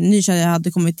en ny tjej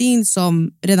hade kommit in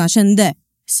som redan kände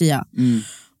Sia.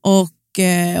 Och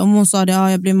hon sa det,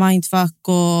 jag blir mindfuck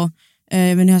och jag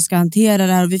vet inte hur jag ska hantera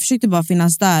det här. Och vi försökte bara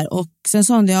finnas där. Och sen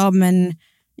sa hon det, men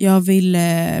jag vill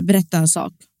berätta en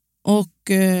sak.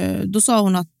 Och då sa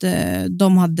hon att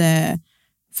de hade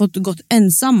fått gått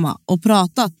ensamma och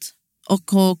pratat.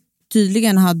 Och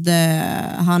tydligen hade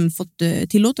han fått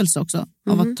tillåtelse också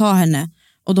av att ta henne.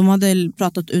 Och de hade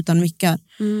pratat utan mickar.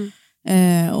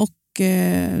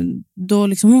 Då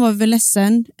liksom, hon var väl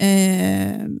ledsen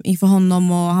inför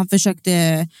honom. Och han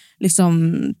försökte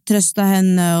liksom trösta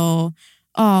henne. Och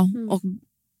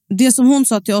det som hon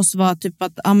sa till oss var typ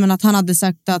att han hade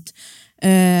sagt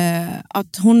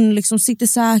att hon liksom sitter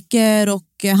säker. Och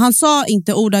han sa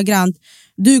inte ordagrant,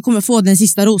 du kommer få den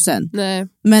sista rosen. Nej.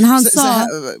 Men han sa...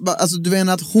 alltså du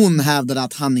menar att hon hävdade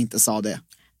att han inte sa det?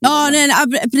 Ja, nej,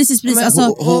 precis. Men, alltså,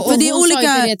 och det är hon olika...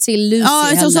 sa inte det till Lucy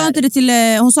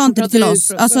heller. Hon sa inte det till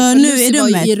oss. Alltså nu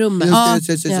i rummet.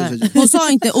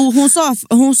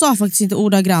 Hon sa faktiskt inte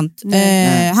ordagrant.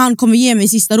 Han kommer ge mig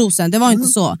sista rosen. Det var inte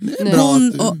så.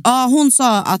 Hon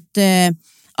sa att...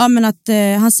 men att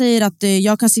han säger att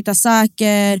jag kan sitta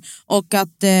säker och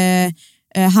att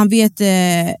han vet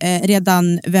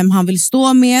redan vem han vill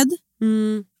stå med.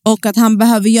 Och att han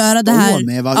behöver göra det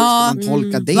här. Vad ska man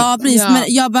tolka det? Ja, precis. Men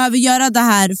jag behöver göra det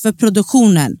här för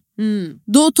produktionen.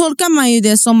 Då tolkar man ju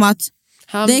det som att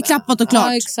det är klappat och klart.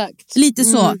 Ja, exakt. Lite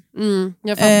så.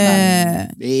 Jag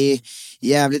fattar. Det är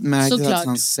jävligt märkligt att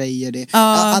han säger det.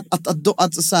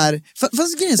 Att så här,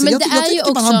 jag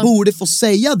tycker bara han borde få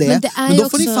säga det. Men då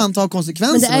får ni fan ta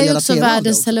konsekvenserna. Men det är ju också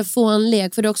världens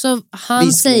telefonlek. För det är också,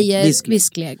 han säger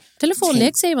visklek.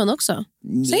 Telefonlek säger man också.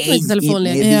 Säger man inte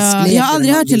telefonlek? Jag har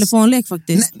aldrig hört telefonlek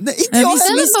faktiskt.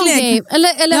 Visklek.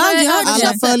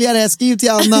 Alla följare, skriv till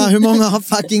Anna hur många har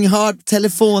fucking hört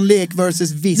telefonlek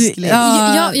versus visklek.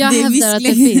 Jag hävdar att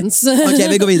det finns. Okej,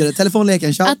 vi går vidare.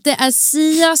 Telefonleken, kör. Att det är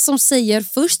Sia som säger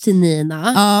först till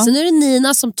Nina. Sen är det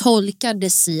Nina som tolkar det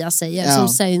Sia säger. Som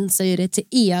sen säger det till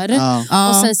er.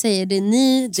 Och sen säger det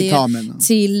ni det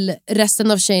till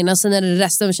resten av tjejerna. Sen är det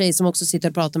resten av tjejer som också sitter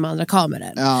och pratar med andra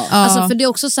kameror. Alltså för det är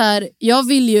också så här. Jag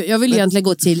vill egentligen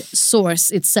gå till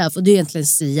source itself. Och det är egentligen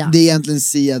Sia. Det är egentligen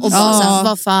Sia. Och bara så här,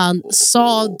 vad fan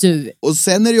sa du? Och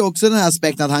sen är det ju också den här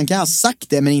aspekten att han kan ha sagt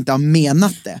det men inte ha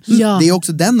menat det. Det är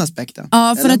också den aspekten.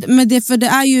 Ja, för det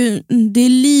är ju det är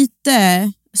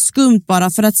lite skumt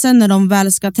bara. För att sen när de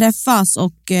väl ska träffas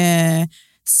och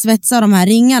svetsa de här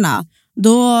ringarna,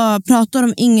 då pratar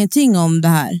de ingenting om det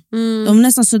här. De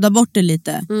nästan suddar bort det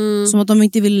lite. Som att de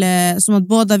inte vill, som att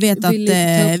båda vet att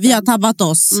vi har tabbat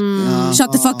oss.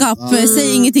 Shut the fuck up,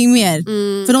 säg ingenting mer.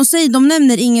 För de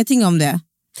nämner ingenting om det.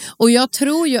 Och jag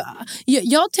tror ju,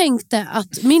 jag tänkte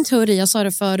att min teori, jag sa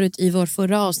det förut i vår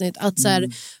förra avsnitt, att så här,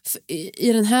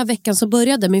 i den här veckan så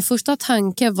började min första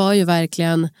tanke var ju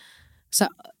verkligen så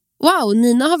här, wow,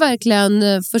 Nina har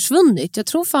verkligen försvunnit. Jag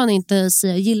tror fan inte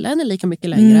Sia gillar henne lika mycket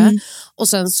längre. Och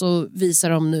sen så visar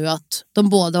de nu att de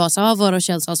båda var så här, våra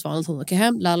känslor att hon åker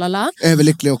hem, la.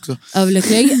 Överlycklig också.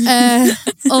 Överlycklig.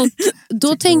 Och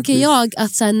då tänker jag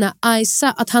att så här, när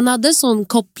Isa, att han hade en sån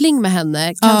koppling med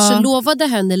henne, kanske lovade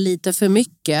henne lite för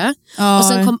mycket. Och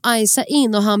sen kom Isa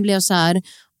in och han blev så här,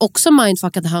 också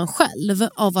mindfuckade han själv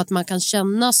av att man kan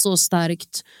känna så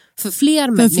starkt för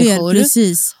fler människor.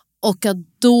 Precis. Och att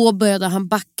då började han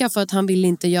backa för att han ville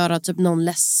inte göra typ någon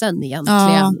ledsen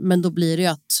egentligen. Men då blir det ju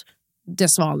att det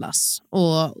svalnas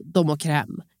och de åker hem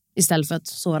istället för att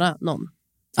såra någon.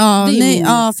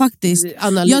 Ja, faktiskt.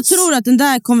 Analys. Jag tror att den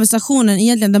där konversationen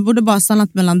egentligen, den borde bara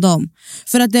stannat mellan dem.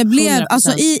 För att det blev,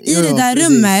 alltså i det där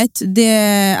rummet,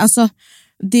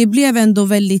 det blev ändå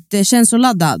väldigt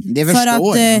känsloladdad. Det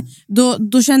förstår för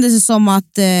att då kändes det som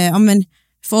att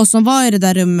för oss som var i det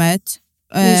där rummet,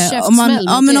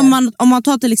 om man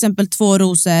tar till exempel 2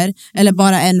 rosor eller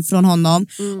bara en från honom,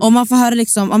 och man får höra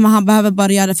liksom, om han behöver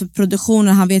bara göra det för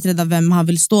produktionen, han vet redan vem han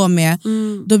vill stå med,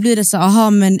 då blir det så, aha,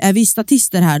 men är vi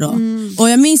statister här då? Och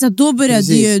jag minns att då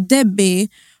började ju Debbie,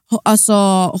 alltså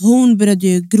hon började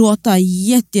ju gråta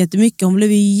jättemycket. Hon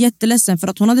blev ju jätteledsen för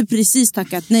att hon hade precis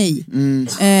tackat nej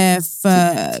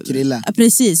för Krille.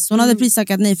 Precis, hon hade precis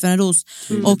tackat nej för en ros.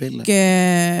 Och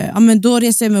men då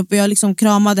reste jag mig upp och jag liksom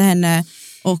kramade henne.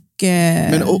 Och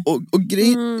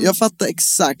grejen, jag fattar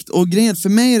exakt. Och grejen för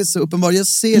mig är det så uppenbart. Jag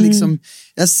ser liksom,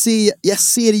 jag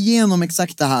ser igenom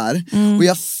exakt det här. Och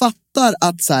jag fattar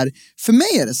att så här, för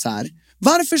mig är det så här,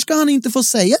 varför ska han inte få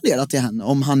säga det till henne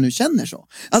om han nu känner så?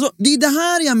 Alltså, det är det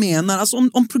här jag menar. Alltså,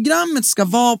 om programmet ska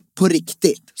vara på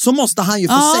riktigt så måste han ju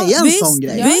få säga en sån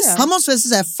grej. Visst. Han måste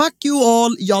säga, fuck you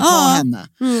all, jag tar henne.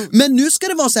 Men nu ska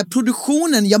det vara så här,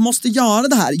 produktionen, jag måste göra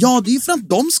det här. Ja, det är ju för att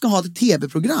de ska ha ett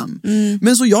tv-program.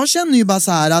 Men så jag känner ju bara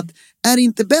så här att är det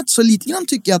inte bättre, så lite grann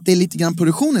tycker jag att det är lite grann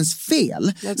produktionens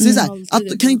fel. Så det är så här,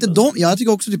 att, kan inte de, jag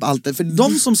tycker också typ allt det, för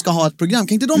de som ska ha ett program,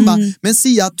 kan inte de bara, men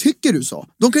Sia, tycker du så?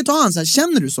 De kan ju ta han så här,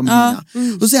 känner du som Nina?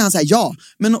 Då säger han så här, ja,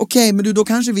 men okej, men då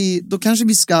kanske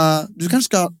vi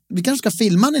ska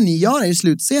filma när ni gör det i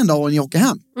slutscenen då, och ni åker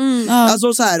hem.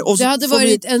 Alltså så här, och så, det hade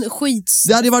varit en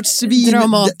det hade varit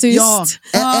dramatiskt.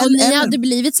 Och ni hade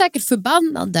blivit säkert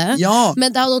förbannade.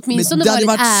 Men det hade åtminstone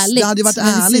varit ärligt. Det hade varit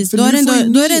ärligt. För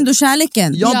då är det ändå kärleken.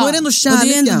 Ja, då är det ändå kärleken. Och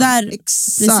det är ändå där,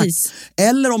 exakt. Precis.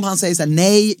 Eller om han säger så här,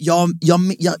 nej,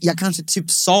 jag kanske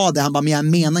typ sa det, han bara, men jag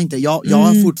menar inte, jag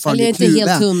har fortfarande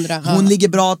kluven. Hon ligger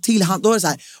bra till. Då är det så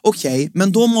här, okej,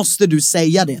 men då måste du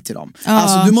säga det till dem.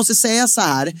 Alltså du måste säga så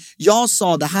här, jag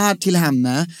sa det här till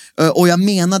henne och jag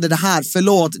menade det här,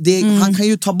 förlåt. Han kan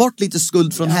ju ta bort lite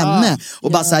skuld från henne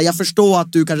och bara säga, jag förstår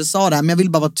att du kanske sa det här, men jag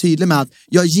vill bara vara tydlig med att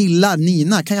jag gillar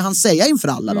Nina. Kan han säga inför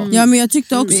alla då? Ja, men jag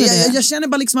tyckte också det. Jag känner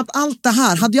bara liksom att allt det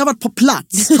här, hade jag varit på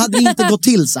plats hade det inte gått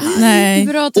till så här. Nej.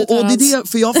 Bra, och det är det,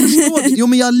 för jag förstår, jo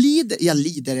men jag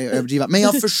lider är överdrivet, men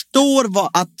jag förstår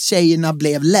att tjejerna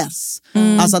blev less.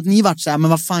 Alltså att ni vart så här, men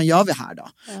vad fan gör vi här då?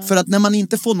 För att när man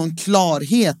inte får någon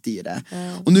klarhet i det,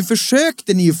 och nu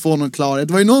försökte ni ju få någon klarhet,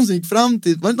 det var ju någon som gick fram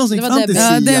till,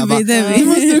 Sia, Debbie. Nu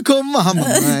måste du komma, han bara,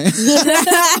 nej.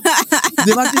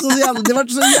 det var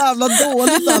så jävla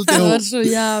dåligt alltihop.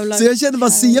 Så jag kände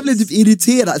bara, Sia blev typ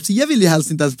irriterad. Sia ville ju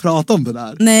helst inte ens prata om det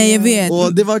där. Nej, jag vet.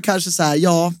 Och det var kanske så här,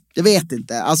 jag vet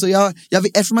inte. Alltså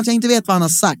eftersom att jag inte vet vad han har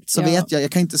sagt, så vet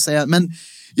jag kan inte säga, men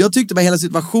jag tyckte bara hela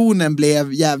situationen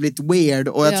blev jävligt weird,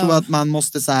 och jag tror att man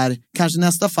måste så här, kanske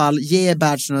nästa fall ge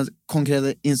Bachelor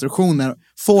konkreta instruktioner.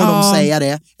 Får de säga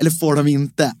det eller får de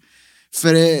inte?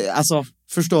 För alltså,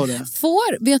 förstår du?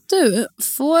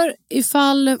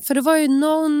 För det var ju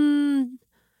någon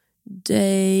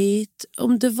dejt,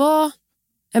 om det var,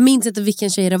 jag minns inte vilken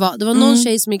tjej det var. Det var någon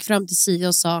tjej som gick fram till Sia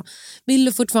och sa, vill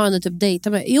du fortfarande typ dejta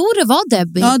mig? Jo, det var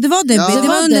Debbie. Ja, det var Debbie. Ja. Det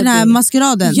var under den här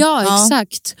maskeraden. Ja,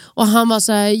 exakt. Och han var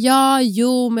så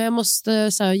här, men jag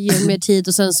måste så här, ge mer tid.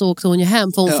 Och sen så åkte hon ju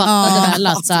hem, för hon fattade väl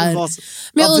att så här.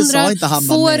 Men jag undrar,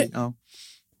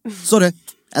 Sorry,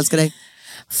 älskar dig.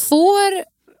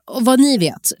 Vad ni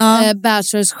vet,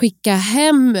 Bachelors skicka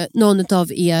hem någon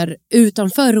av er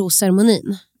utanför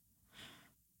rosceremonin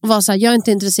och var så här, jag är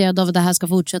inte intresserad av att det här ska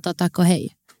fortsätta, tack och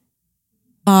hej.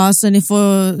 Ja, så ni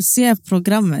får se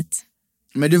programmet.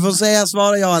 Men du får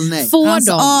svara ja eller nej. Får de?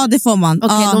 Ja, det får man.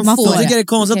 Okej, de får. Jag tycker det är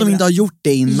konstigt att de inte har gjort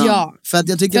det innan. Ja. För att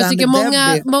jag tycker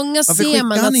många ser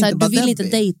man att så här, du vill inte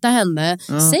dejta henne.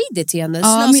 Säg det till henne.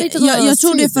 Jag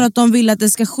tror det är för att de vill att det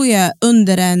ska ske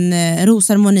under en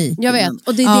rosceremoni. Jag vet,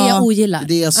 och det är det jag ogillar. Det är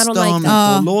det jag stör mig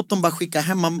på. Låt dem bara skicka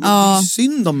hem. Det är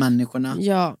synd om människorna.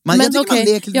 Ja. Men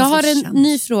okej, jag har en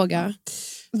ny fråga.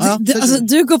 Alltså,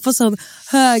 du går på sån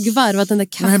högvarv att den där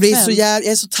kaffen. Jag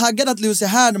är så taggad att Lucy är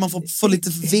här när man får lite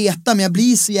veta, men jag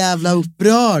blir så jävla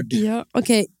upprörd. Ja,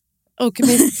 okej. Och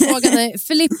min fråga är,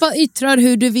 Filippa yttrar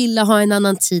hur du ville ha en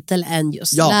annan titel än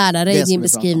just lärare i din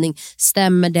beskrivning.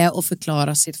 Stämmer det, och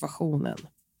förklara situationen?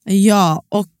 Ja,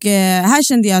 och här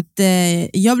kände jag att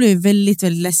jag blev väldigt,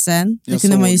 väldigt ledsen. Det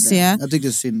kunde man ju se. Jag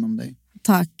tyckte synd om dig.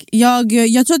 Tack. Jag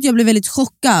tror att jag blev väldigt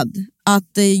chockad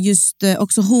att just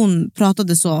också hon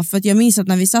pratade så. För att jag minns att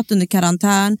när vi satt under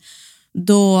karantän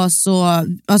då så,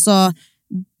 alltså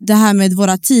det här med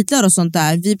våra titlar och sånt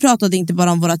där. Vi pratade inte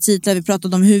bara om våra titlar, vi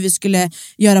pratade om hur vi skulle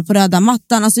göra på röda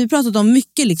mattan. Alltså vi pratade om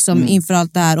mycket liksom inför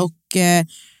allt det här. Och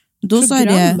då sa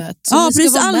det, ja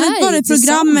precis, allmänt bara i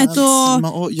programmet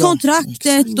och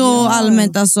kontraktet och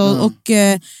allmänt alltså. Och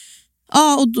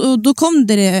ja, och då kom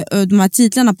det de här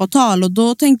titlarna på tal och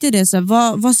då tänkte jag det så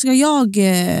här, vad ska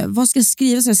jag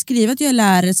skriva? Ska jag skriva att jag är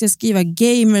lärare? Ska jag skriva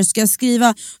gamer? Ska jag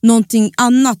skriva någonting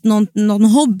annat? Någon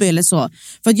hobby eller så?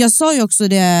 För att jag sa ju också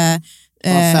det...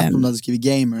 fett om du hade skrivit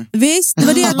gamer. Visst, det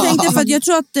var det jag tänkte, för att jag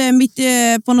tror att mitt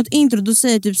på något intro då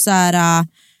säger typ så här...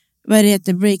 vad det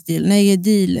heter, breakdeal? Nej,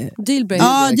 dealbreaker.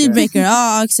 Ja, dealbreaker.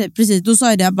 Ja, precis. Då sa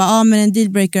jag det, jag bara, men en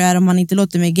dealbreaker är om man inte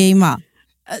låter mig gamea.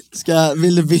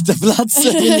 Vill du byta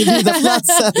platser?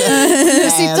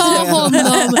 Ta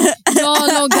honom.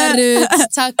 Jag loggar ut.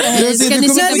 Tack och hej. Ska ni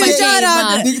sitta på gamea?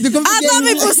 Alla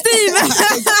med kostym.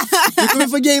 Du kommer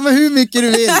få gamea hur mycket du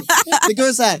vill. Det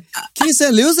kommer så här, Chris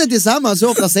och Lucy tillsammans, hur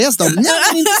ofta ses de? Nej,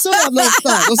 men inte så jävla ofta.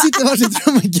 De sitter varsitt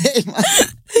rum och gamear.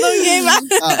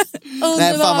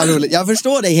 Nej, fan vad roligt. Jag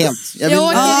förstår dig helt. Jag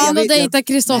åker in och dejtar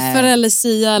Kristoffer eller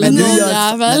Sia eller någon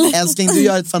jävel. Men älskling, du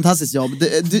gör ett fantastiskt jobb.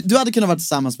 Du hade kunnat vara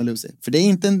tillsammans med Lucy. För det är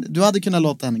inte du hade kunnat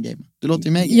låta henne game. Du låter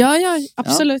ju mig game. Ja,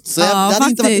 absolut. Så det hade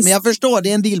inte varit, men jag förstår, det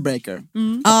är en dealbreaker.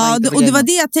 Ja, och det var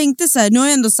det jag tänkte så här. Nu har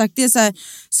jag ändå sagt det så här,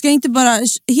 ska jag inte bara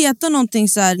heta någonting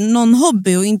så här, någon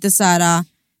hobby och inte så här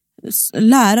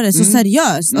lärare så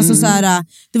seriöst. Alltså så här,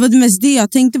 det var det mest det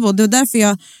jag tänkte på. Det var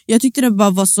därför jag tyckte det bara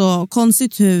var så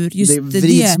konstigt hur just det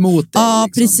vrids mot dig. Ja,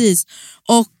 liksom. Precis.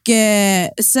 Och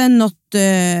sen något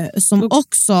som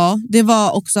också, det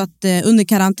var också att under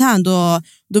karantän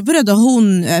då började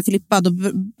hon, Filippa,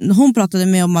 hon pratade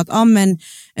med om att men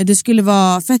det skulle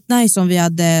vara fett nice om vi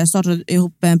hade startat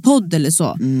ihop en podd eller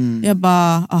så. Jag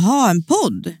bara, en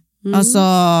podd? Alltså,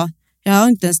 jag har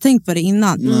inte ens tänkt på det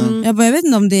innan. Jag vet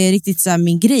inte om det är riktigt så här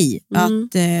min grej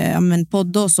att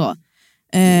podda och så.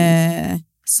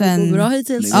 Sen, det går bra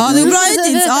hittills. Ja, det går bra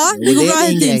hittills. Ja, det går bra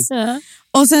hittills.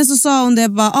 Och sen så sa hon det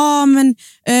bara,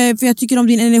 för jag tycker om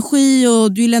din energi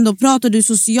och du vill ändå prata, du är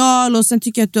social och sen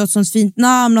tycker jag att du har ett sånt fint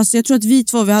namn. Alltså jag tror att vi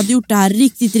två, vi hade gjort det här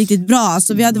riktigt, riktigt bra.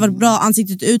 Alltså vi hade varit bra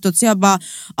ansiktet utåt. Så jag bara,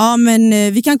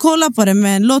 vi kan kolla på det,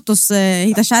 men låt oss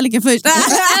hitta kärleken först.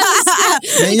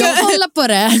 Vi kan kolla på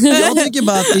det. Jag tycker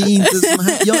bara att det är inte som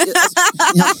här.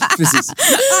 Precis.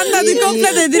 Anna, du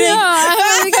kopplade direkt.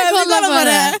 Vi kan kolla på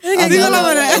det. Vi kan kolla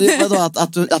på det.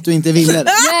 Vadå, att du inte ville det?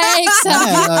 Nej,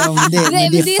 exakt.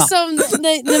 Det är som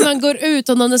när man går ut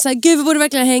och någon säger, gud vi borde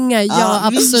verkligen hänga. Ja,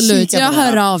 absolut, jag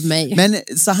hör av mig. Men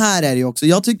så här är det ju också.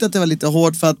 Jag tyckte att det var lite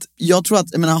hårt för att jag tror att,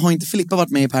 har inte Filippa varit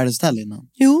med i Paradise Hotel innan?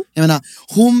 Jo. Jag menar,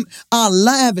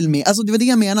 alla är väl med. Alltså det var det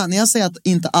jag menar. När jag säger att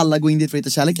inte alla går in dit för att hitta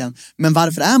kärleken. Men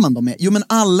varför är man då med? Jo, men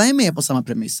alla är med på samma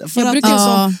premisser. För att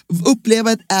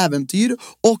uppleva ett äventyr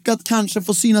och att kanske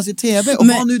få synas i tv. Och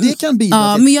vad nu det kan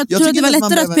bidra till. Men jag tror att det var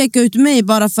lättare att peka ut mig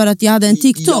bara för att jag hade en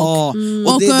TikTok.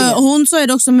 Och hon sa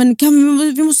det också, men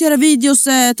vi måste göra videos,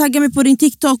 tagga mig på din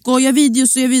TikTok och göra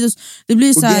videos. Det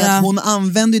blir så här. Hon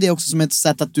använde det också som ett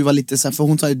sätt att du var lite så här, för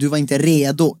hon sa att du var inte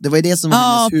redo. Det var ju det som var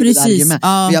hennes huvudargument.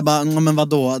 För jag bara, men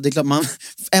vadå? Det är klart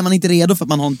är man inte redo för att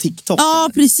man har en TikTok? Ja,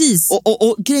 precis.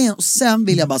 Och grejen, och sen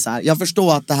vill jag bara så här, jag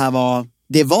förstår att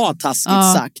det var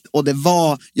taskigt sagt och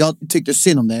jag tyckte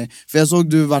synd om det, för jag såg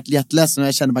du vart jätteledsen och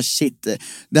jag kände bara shit,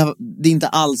 det är inte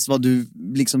alls vad du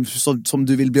liksom som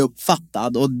du vill bli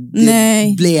uppfattad och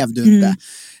det blev du inte.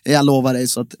 Jag lovar dig.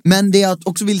 Så att, men det jag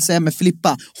också vill säga med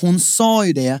Filippa, hon sa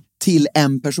ju det till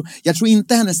en person. Jag tror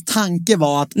inte hennes tanke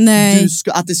var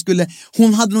att det skulle,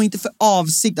 hon hade nog inte för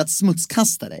avsikt att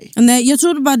smutskasta dig. Nej, jag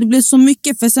tror bara det blev så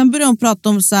mycket, för sen började hon prata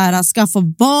om så här, skaffa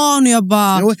barn och jag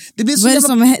bara, det blev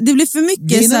för mycket.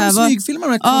 Det är när de smygfilmar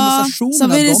de här konversationerna, så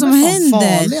vad är det som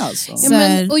händer? Farliga, alltså. Ja,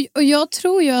 men, och jag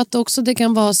tror ju att också det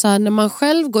kan vara så här, när man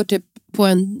själv går typ på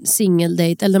en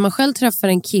singeldate eller när man själv träffar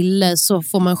en kille, så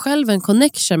får man själv en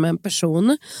connection med en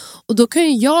person, och då kan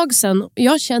ju jag sen,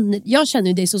 jag känner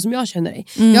ju dig så som jag känner dig.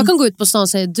 Jag kan gå ut på stan och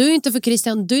säga, du är inte för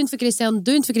Christian, du är inte för Christian,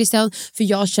 du är inte för Christian, för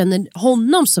jag känner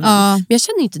honom så väl, men jag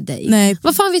känner inte dig. Nej.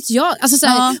 Vad fan vet jag? Alltså, så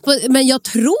här, men jag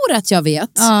tror att jag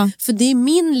vet, för det är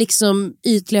min liksom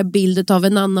ytliga bild av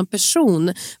en annan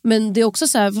person, men det är också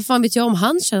så här, vad fan vet jag om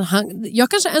han känner, jag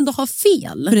kanske ändå har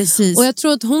fel. Precis. Och jag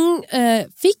tror att hon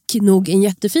fick nog en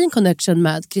jättefin connection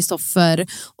med Kristoffer,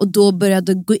 och då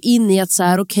började gå in i att så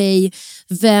här, okej,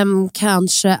 vem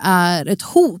kanske är ett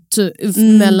hot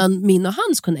mellan min och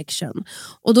hans connection,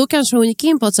 och då kanske hon gick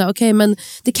in på att säga, okej, men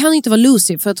det kan inte vara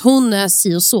Lucy för att hon är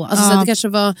si och så, alltså så det kanske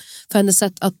var för hennes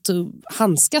sätt att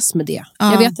handskas med det.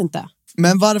 Jag vet inte.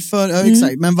 Men varför,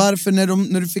 exakt, men varför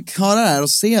när du fick höra det här och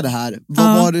se det här,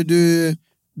 vad var det du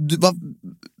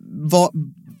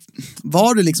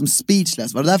var du liksom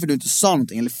speechless? Var det därför du inte sa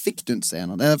någonting eller fick du inte säga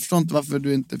något? Jag förstår inte varför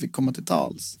du inte fick komma till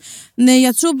tals. Nej,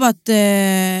 jag tror bara att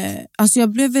alltså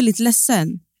jag blev väldigt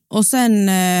ledsen. Och sen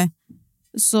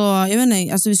så, jag vet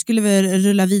inte, alltså vi skulle väl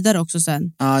rulla vidare också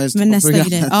sen. Just det, men nästa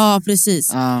grej. Ja,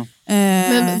 precis.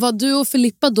 Men var du och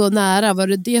Filippa då nära? Var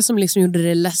det som liksom gjorde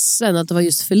det ledsen? Att det var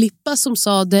just Filippa som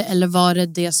sa det? Eller var det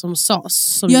det som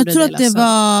sades som jag gjorde tror det att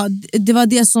ledsen? det var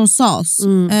det som sades.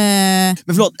 Men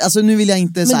förlåt, alltså nu vill jag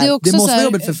inte så här, det måste vara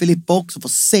jobbigt för Filippa också att få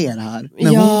se det här.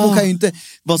 Men hon kan ju inte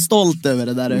vara stolt över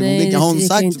det där ögonblicket. Har hon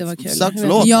sagt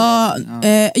förlåt?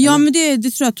 Ja, men det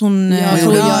tror jag att hon...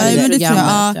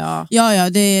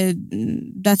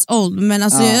 That's old. Men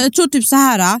alltså, jag tror typ så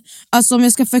här, alltså om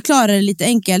jag ska förklara det lite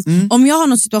enkelt. Om jag har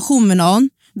någon situation med någon,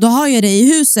 då har jag det i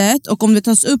huset, och om det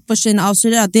tas upp och känner av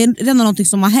sig att det är redan någonting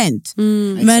som har hänt.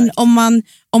 Men om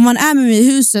man är med mig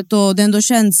i huset och det ändå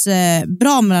känns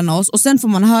bra mellan oss, och sen får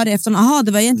man höra efter, aha,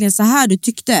 det var egentligen så här du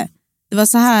tyckte. Det var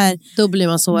så här. Då blir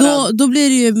man sårad. Då blir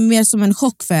det ju mer som en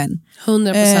chock för en.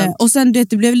 100%. Och sen det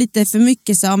blev lite för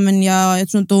mycket så, men jag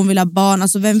tror inte hon vill ha barn.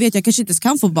 Alltså vem vet, jag kanske inte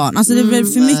kan få barn. Alltså det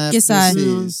blev för mycket så här.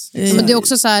 Men det är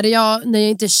också så här, när jag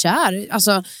inte är kär,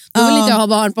 alltså då vill inte jag ha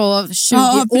barn på 20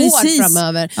 år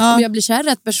framöver. Om jag blir kär i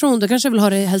rätt person, då kanske jag vill ha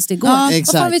det helst igår. Vad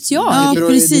fan vet jag? Det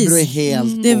beror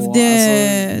helt på.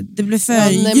 Det blir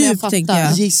för djupt, tänker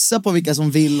jag. Gissa på vilka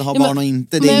som vill ha barn och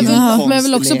inte. Det är men jag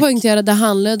vill också poängtera, det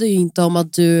handlade ju inte om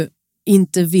att du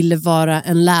inte ville vara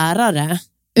en lärare.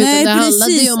 Utan det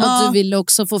handlade ju om att du ville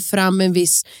också få fram en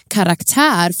viss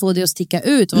karaktär, få det att sticka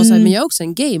ut. Och så här, men jag är också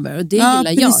en gamer och det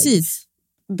gillar jag.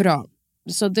 Bra.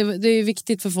 Så det är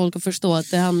viktigt för folk att förstå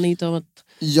att det handlar inte om att...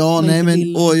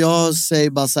 Och jag säger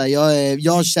bara så här,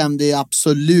 jag kände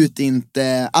absolut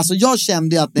inte... Alltså jag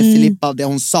kände att när Filippa, det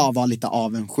hon sa var lite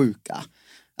avundsjuka.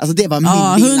 Alltså det var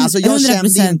min bild. Alltså jag 100%.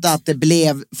 Kände inte att det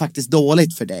blev faktiskt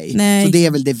dåligt för dig. Nej. Så det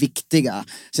är väl det viktiga.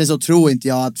 Sen så tror inte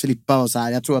jag att Filippa var så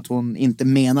här, jag tror att hon inte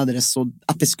menade det så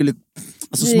att det skulle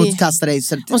smutskasta dig.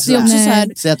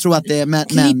 Så jag tror att det är...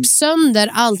 Klipp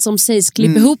sönder allt som sägs,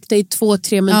 klipp ihop det i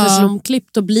 2-3 minuters långklipp,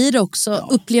 då blir det också,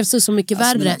 upplevs det så mycket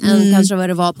värre än kanske vad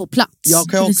det var på plats. Jag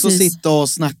kan också sitta och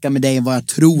snacka med dig vad jag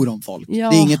tror om folk. Det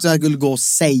är inget jag skulle gå och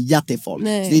säga till folk.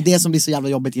 Det är det som blir så jävla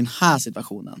jobbigt i den här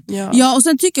situationen. Ja, och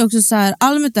sen tycker jag också så här,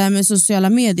 allmänt det här med sociala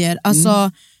medier,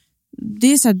 alltså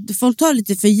det är så här, folk tar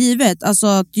lite för givet. Alltså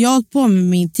att jag har hållit på med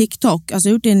min TikTok, alltså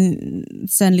jag har gjort det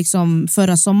sen liksom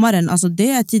förra sommaren. Alltså det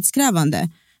är tidskrävande,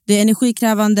 det är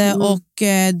energikrävande och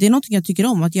det är något jag tycker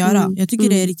om att göra. Jag tycker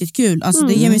det är riktigt kul. Alltså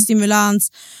det ger mig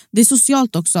stimulans. Det är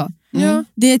socialt också.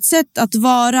 Det är ett sätt att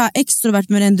vara extrovert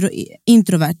men ändå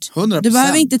introvert. 100%. Du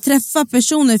behöver inte träffa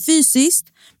personer fysiskt,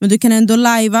 men du kan ändå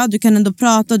livea, du kan ändå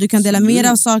prata, du kan dela med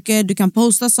dig av saker, du kan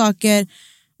posta saker.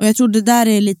 Och jag tror det där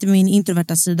är lite min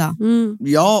introverta sida.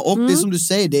 Ja, och det som du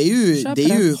säger, det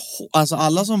är ju alltså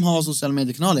alla som har sociala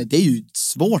mediekanaler, det är ju ett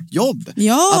svårt jobb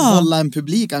att hålla en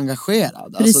publik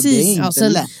engagerad. Alltså, det är inte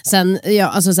lätt. Sen,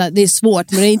 alltså, så här, det är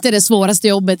svårt, men det är inte det svåraste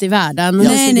jobbet i världen.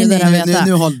 Nej. Nu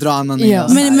drar han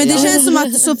ner. Men det känns som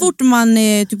att så fort man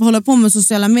typ håller på med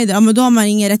sociala medier, men då har man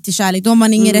ingen rätt till kärlek, då har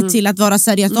man ingen rätt till att vara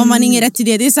seriös, då har man ingen rätt till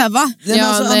det. Det är så här, va?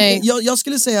 Jag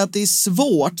skulle säga att det är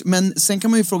svårt, men sen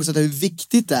kan man ju ifrågasätta hur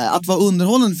viktigt det är. Att vara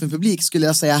underhållande för en publik skulle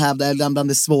jag säga är bland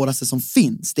det svåraste som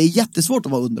finns. Det är jättesvårt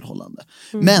att vara underhållande.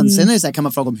 Men sen är det så här, kan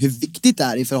man fråga om hur viktigt det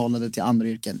är i förhållande till andra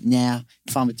yrken. Nej,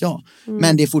 fan vet jag.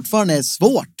 Men det är fortfarande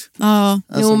svårt.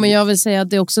 Jo, men jag vill säga att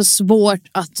det är också svårt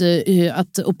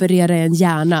att operera en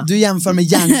hjärna. Du jämför med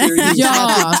hjärnkirurgi.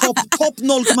 Topp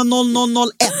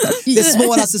 0,0001. Det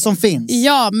svåraste som finns.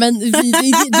 Ja, men du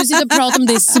sitter och pratar om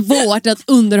det är svårt att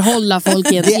underhålla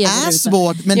folk i en Det är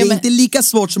svårt, men det är inte lika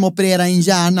svårt som att operera en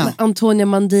hjärna. Men Antonia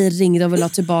Mandir ringde och vill ha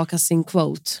tillbaka sin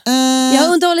quote. Jag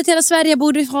har underhållit hela Sverige,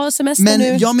 borde ha semester nu.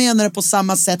 Men jag menar det på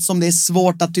samma sätt som det är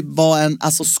svårt att typ vara en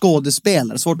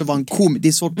skådespelare. Svårt att vara en komiker. Det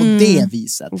är svårt på det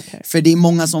viset. För det är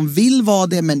många som vill vara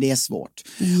det, men det är svårt.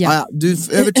 Du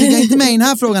övertygar inte mig i den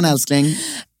här frågan, älskling.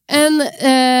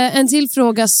 En till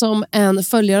fråga som en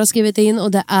följare har skrivit in,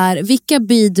 och det är: vilka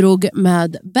bidrog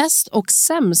med bäst och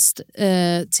sämst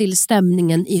till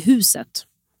stämningen i huset?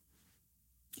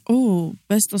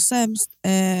 Bäst och sämst.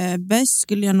 Bäst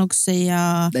skulle jag nog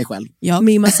säga... Dig själv. Ja.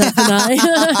 Mima Selfinaj.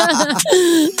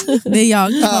 Det är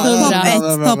jag.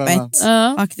 Topp ett,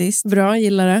 faktiskt. Bra,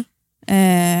 gillar det.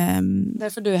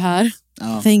 Därför du är här.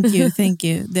 Thank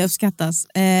you. Det uppskattas.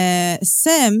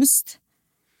 Sämst.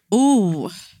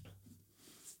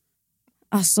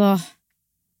 Alltså...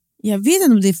 Jag vet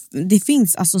inte om det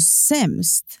finns alltså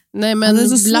sämst. Nej, men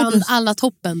alltså, bland alla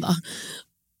toppen då?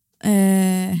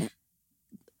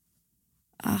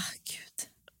 Gud.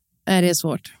 Är det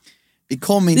svårt? Det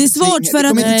är svårt för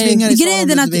att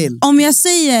grejen att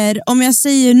om jag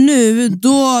säger nu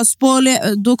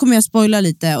då kommer jag spoila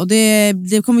lite och det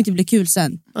kommer inte bli kul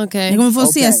sen. Okay. Jag kommer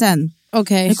få se sen.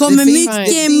 Okay. Det kommer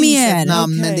mycket mer.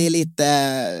 Namn, men det är lite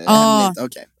hemligt.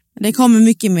 Okay. Det kommer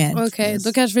mycket mer. Okej,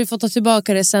 då kanske vi får ta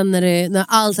tillbaka det sen när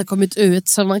allt har kommit ut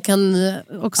så man kan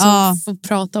också få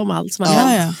prata om allt som har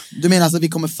hänt. Du menar alltså att vi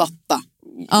kommer fatta?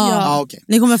 Okay.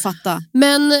 Ni kommer fatta.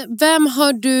 Men vem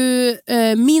har du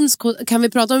kan vi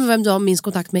prata om vem du har minst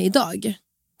kontakt med idag?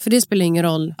 För det spelar ingen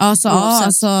roll. Vad som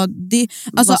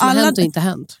har hänt och inte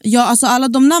hänt. Ja, alltså alla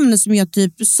de namnen som jag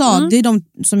typ sa, det är de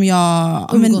som jag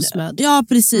umgås med. Ja,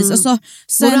 precis. Alltså,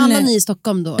 sen, alla ni i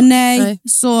Stockholm då? Nej.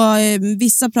 Så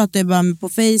vissa pratar jag bara med på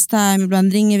FaceTime,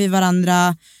 ibland ringer vi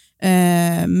varandra.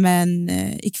 Men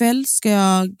ikväll ska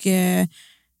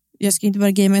jag ska inte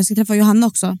bara gamea, jag ska träffa Johanna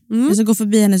också. Jag ska gå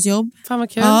förbi hennes jobb. Fan vad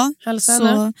kul. Hälsa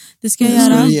så det ska jag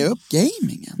göra. Ska du ge upp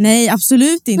gamingen? Nej,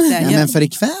 absolut inte. Men för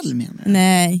ikväll menar jag.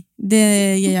 Nej,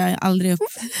 det ger jag aldrig upp.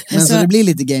 Men så det blir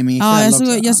lite gaming ikväll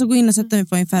också? Jag ska gå in och sätta mig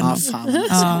på Inferno.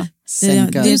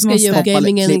 Du ska ge upp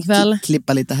gamingen ikväll.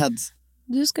 Klippa lite heads.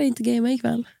 Du ska inte gamea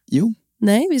ikväll. Jo.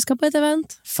 Nej, vi ska på ett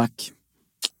event. Fuck.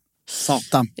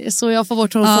 Satan. Så jag får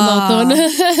bort honom från datorn.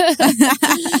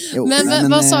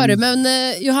 men vad sa du? Men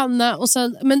Johanna och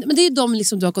sen, men det är ju de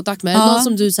liksom du har kontakt med. Någon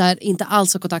som du så här, inte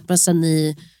alls har kontakt med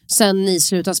sen ni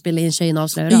slutar spela in Tjejerna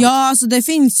avslöjar allt. Ja, alltså det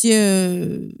finns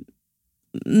ju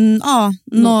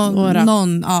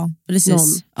någon,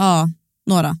 precis.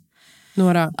 Några.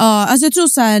 Ja, alltså jag tror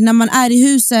så här, när man är i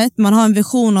huset, man har en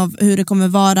vision av hur det kommer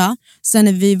vara. Sen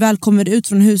när vi väl kommer ut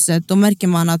från huset, då märker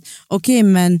man att okej,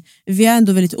 men vi är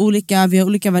ändå väldigt olika, vi har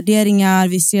olika värderingar,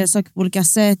 vi ser saker på olika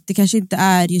sätt. Det kanske inte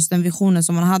är just den visionen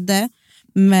som man hade,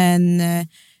 men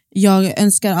jag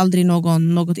önskar aldrig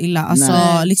något illa. Alltså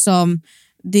liksom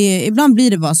ibland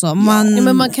blir det bara så.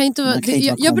 Men man kan inte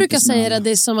jag brukar säga att det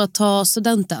är som att ta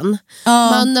studenten.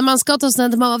 När man ska ta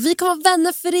studenten, man bara, vi kommer vara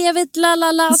vänner för evigt,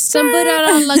 lalala. Sen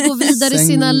börjar alla gå vidare i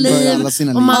sina liv.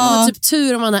 Och man har typ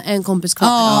tur om man har en kompis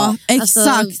kvar.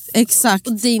 Exakt.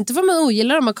 Och det är inte för att man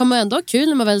ogillar dem, man kommer ändå ha kul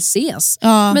när man väl ses.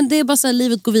 Men det är bara så här,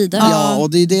 livet går vidare. Ja, och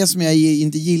det är det som jag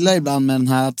inte gillar ibland med den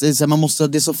här, att det är så här,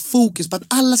 det är så fokus på att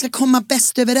alla ska komma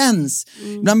bäst överens.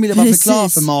 Ibland vill jag bara förklara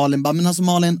för Malin, men alltså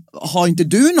Malin, har inte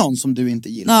du någon som du inte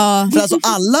gillar? För alltså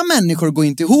alla människor går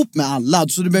inte ihop med alla,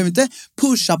 så du behöver inte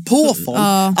pusha på folk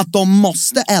att de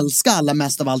måste älska alla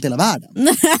mest av allt i hela världen.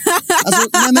 Alltså,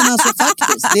 nej, men alltså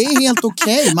faktiskt, det är helt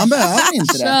okej. Man behöver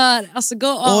inte det. Kör, alltså go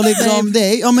on. Och liksom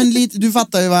det, men lite, du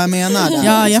fattar ju vad jag menar där,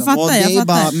 ja, jag liksom. fattar, jag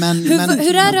fattar.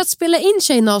 Hur är det att spela in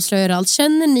Tjejerna avslöjar allt?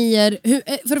 Känner ni er,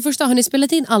 för det första, har ni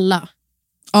spelat in alla?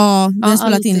 Ja, vi har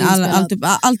spelat in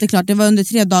allt är klart. Det var under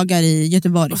 3 dagar i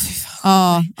Göteborg.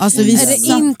 Alltså vi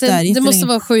satt där. Det måste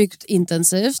vara sjukt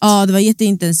intensivt. Ja, det var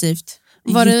jätteintensivt.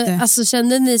 Alltså,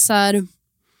 kände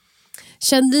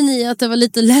ni att det var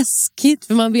lite läskigt?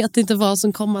 För man vet inte vad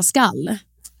som komma skall.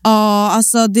 Ja,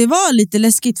 alltså det var lite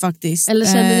läskigt faktiskt. Eller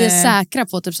kände ni er säkra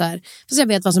på typ så här, för jag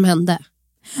vet vad som hände?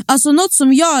 Alltså något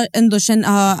som jag ändå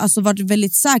har varit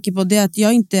väldigt säker på, det är att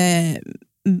jag inte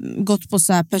gått på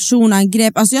så här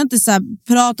personangrepp. Alltså jag har inte så här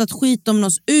pratat skit om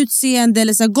någons utseende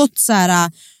eller så här gått så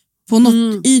här på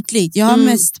något ytligt. Jag har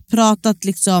mest pratat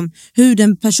liksom hur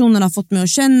den personen har fått mig att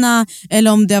känna,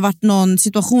 eller om det har varit någon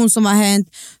situation som har hänt.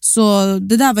 Så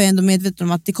det där var jag ändå medveten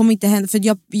om att det kommer inte hända, för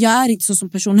jag är inte så som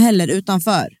person heller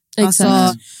utanför.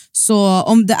 Alltså, så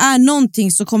om det är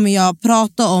någonting så kommer jag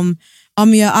prata om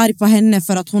jag är arg på henne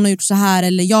för att hon har gjort så här,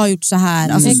 eller jag har gjort så här,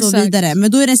 alltså så vidare.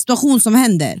 Men då är det en situation som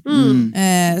händer.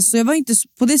 Så jag var inte,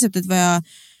 på det sättet var jag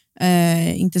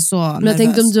inte så nervös. Men jag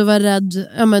tänkte om du var rädd.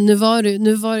 Ja, men nu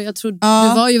var jag tror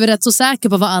du var ju rätt så säker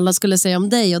på vad alla skulle säga om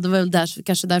dig, och det var väl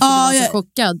kanske därför du var så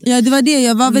chockad. Ja, det var det.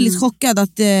 Jag var väldigt chockad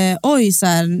att oj, så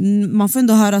här, man får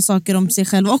ändå höra saker om sig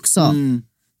själv också.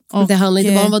 Och det handlar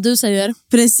inte bara om vad du säger.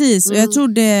 Precis, och jag tror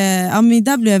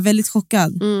där blev jag väldigt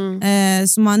chockad.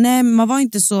 Så man var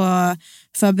inte så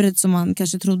förberedd som man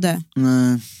kanske trodde.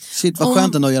 Nej. Shit, vad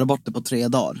skönt ändå att göra bort det på 3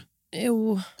 dagar.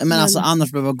 Jo, men alltså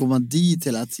annars behöver gå man dit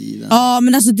hela tiden. Ja,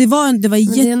 men alltså det var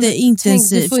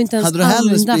jätteintensivt. Hade du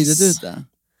hellre spridit ut det?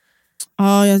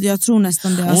 Ja, jag tror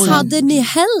nästan det. Alltså. Hade ni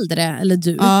hellre, eller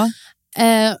du,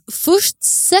 först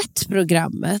sett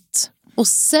programmet och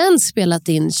sen spelat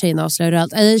in Tjejerna avslöjar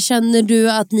allt? Eller känner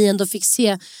du att ni ändå fick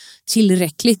se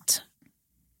tillräckligt?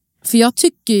 För jag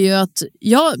tycker ju att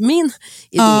min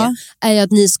idé är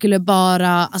att ni skulle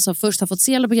bara först ha fått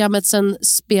se hela programmet, sen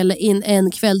spela in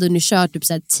en kväll då ni kör typ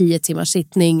så här 10 timmars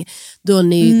sittning då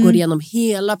ni går igenom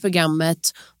hela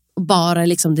programmet och bara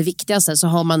liksom det viktigaste, så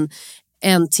har man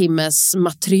 1 timmes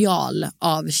material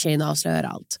av Tjejerna avslöjar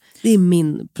allt. Det är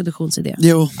min produktionsidé.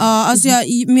 Jo. Ja,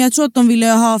 men jag tror att de ville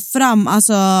ha fram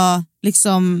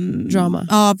liksom drama.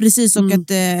 Ja, precis, och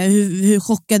att hur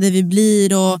chockade vi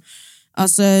blir och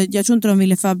jag tror inte de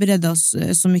ville förbereda oss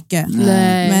så mycket.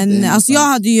 Nej. Men jag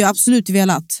hade ju absolut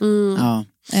velat. Ja.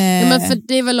 Men för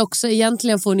det är väl också,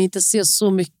 egentligen får ni inte se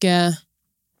så mycket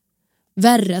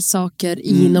värre saker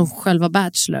inom själva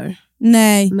Bachelor.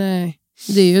 Nej.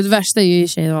 Det är ju det värsta är ju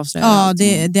Tjejerna avslöjar. Ja,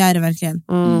 det är det verkligen.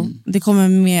 Det kommer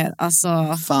mer,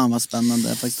 Fan vad spännande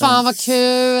faktiskt. Fan vad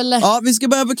kul. Ja, vi ska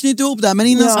börja knyta ihop det här, men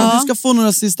innan du ska få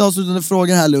några sista avslutande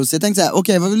frågor här, Lucy. Jag tänkte så här,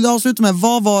 okej, vad vill du avsluta med?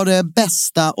 Vad var det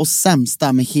bästa och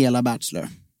sämsta med hela Bachelor?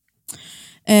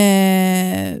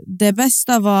 Det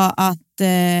bästa var att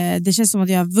det känns som att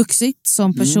jag har vuxit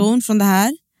som person från det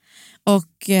här.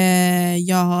 Och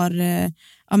jag har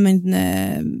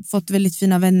fått väldigt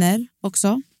fina vänner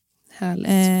också.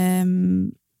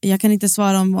 Härligt. Jag kan inte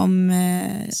svara om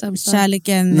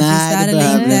kärleken finns där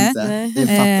eller inte. Det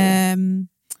fattar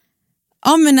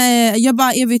jag är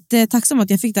bara evigt tacksam att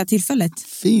jag fick det här tillfället.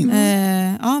 Fint.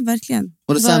 Ja, verkligen.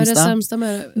 Och det Vad sämsta? är det sämsta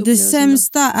med det? Det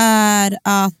sämsta är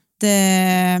att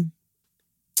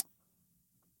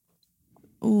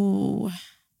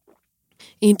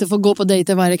inte få gå på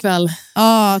dejter varje kväll.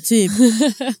 Ja, typ.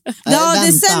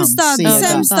 Det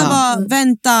sämsta var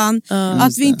väntan.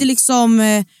 Att vi inte liksom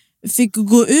fick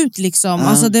gå ut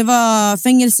liksom. Det var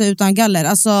fängelse utan galler.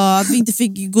 Att vi inte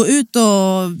fick gå ut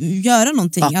och göra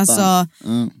någonting.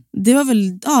 Det var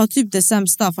väl typ det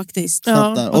sämsta faktiskt.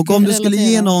 Och om du skulle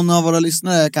ge någon av våra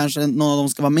lyssnare, kanske någon av dem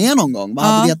ska vara med någon gång, vad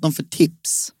hade du gett dem för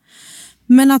tips?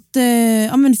 Men att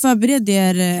förbered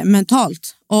er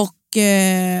mentalt och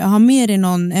ha med dig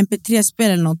någon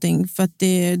MP3-spel eller någonting, för att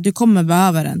du kommer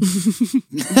behöva den.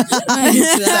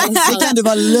 Det kan du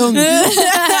vara lugn.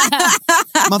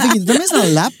 Man fick inte med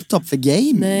sån laptop för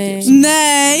gaming.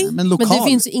 Nej. Men lokal. Men det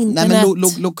finns internet.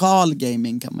 Lokal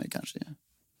gaming kan man ju kanske göra.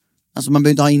 Man behöver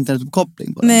inte ha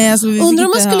internetuppkoppling på det. Nej, undrar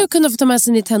om man skulle kunna få ta med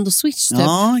sig Nintendo Switch typ.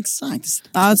 Ja,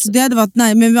 exakt. Det hade varit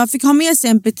nej, men man fick ha med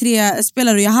sig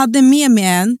MP3-spelare och jag hade med mig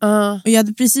en och jag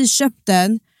hade precis köpt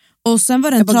den. Och sen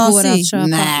var den trasig.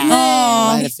 Nej,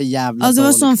 vad är det för jävla det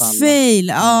var sån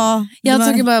fail. Jag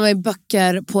tog bara med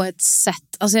böcker på ett sätt.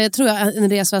 Jag tror att en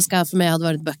resväska för mig hade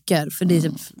varit böcker. För det är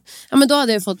typ, men då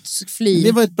hade jag fått fly.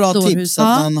 Det var ett bra tips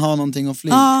att man har någonting att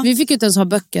fly. Vi fick ju inte ens ha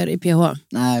böcker i PH.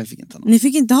 Nej, vi fick inte ha något. Ni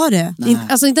fick inte ha det?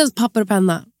 Inte ens papper och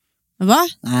penna. Va?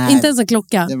 Nej, inte ens en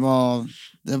klocka. Det var...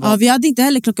 Ja, vi hade inte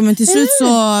heller klocka, men till slut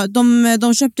så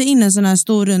de köpte in en sån här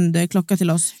stor rund klocka till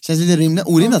oss. Känns lite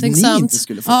orimligt att ni inte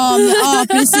skulle få. Ja,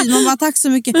 precis. Man bara, tack så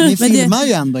mycket. Ni filmar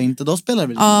ju ändå inte, då spelar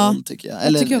det väl roll, tycker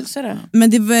jag. Jag tycker också det. Men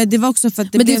det var också för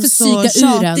att det blev så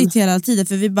tjatigt hela tiden.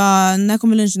 För vi bara, när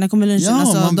kommer lunchen?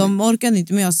 Ja, de orkade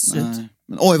inte med oss slut.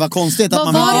 Men, oj, vad konstigt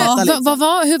att man vill veta lite.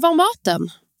 Hur var maten?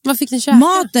 Vad fick ni köpa?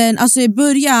 Maten, i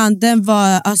början, den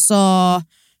var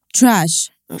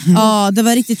trash. Ja, det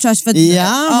var riktigt trash för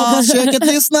hoppas köket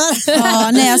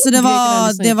lyssnar. Nej,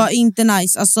 det var inte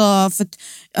nice.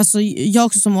 Jag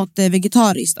också som åt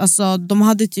vegetariskt. De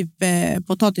hade typ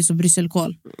potatis och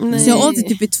brysselkål. Så jag åt det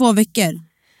typ i 2 veckor.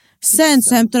 Sen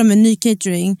så hämtade de en ny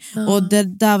catering och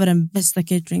det där var den bästa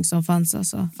catering som fanns.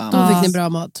 Då fick ni bra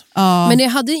mat. Men ni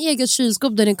hade en eget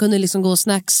kylskåp där ni kunde liksom gå och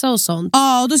snacksa och sånt.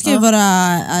 Ja, och då skrev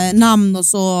våra namn och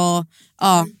så.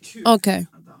 Ja. Okej.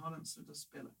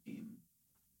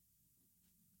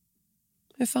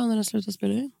 Hur fan har den slutat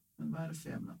spela in? Vad är det för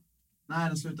jävla? Nej,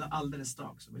 den slutar alldeles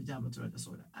strax. Jag var jävla tur att jag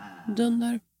såg det.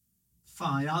 Dunder.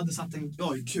 Fan, jag hade satt en...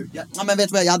 Oj, kul. Men vet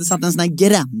du vad? Jag hade satt en sån här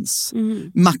gräns.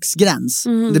 Maxgräns.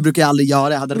 Det brukar jag aldrig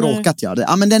göra. Jag hade råkat göra det.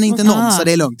 Ja, men den är inte nådd, så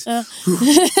det är lugnt.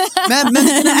 Men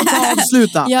vi kan inte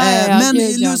avsluta. Men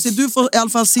Lucy, du får i alla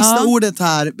fall sista ordet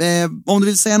här. Om du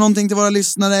vill säga någonting till våra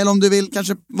lyssnare, eller om du vill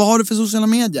kanske... Vad har du för sociala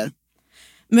medier?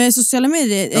 Med sociala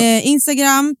medier,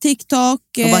 Instagram, TikTok.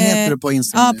 Vad heter du på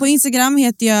Instagram? Ja, på Instagram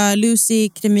heter jag Lucy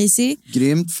Kremisi.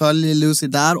 Grymt, följ Lucy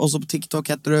där. Och så på TikTok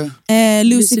heter du?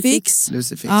 Lucyfix.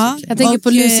 Lucyfix, ja. Okay. Jag tänker på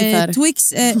Lucifer.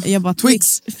 Twix, jag bara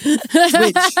Twix.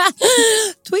 Twix.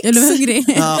 Jag blev hungrig.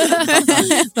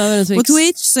 På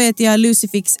Twitch så heter jag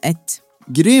Lucyfix1.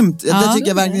 Grymt, det tycker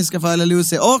jag verkligen ska följa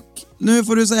Lucy. Och nu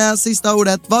får du säga sista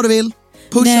ordet, vad du vill.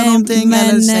 Pusha någonting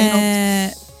eller säg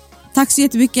något. Tack så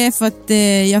jättemycket för att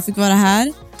jag fick vara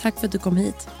här. Tack för att du kom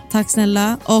hit. Tack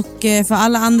snälla. Och för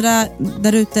alla andra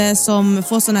där ute som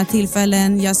får såna här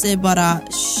tillfällen, jag säger bara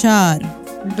kör.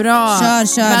 Bra.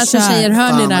 Kör. Tjejer,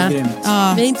 hör ni det?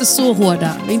 Ja. Vi är inte så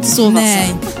hårda. Vi är inte så vassa.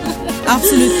 Nej,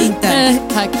 absolut inte.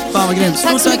 Tack. Fan vad grymt.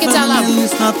 Tack så mycket till alla.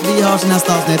 Vi hörs i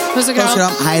nästa avsnitt. Puss och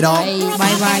kram. Hej då.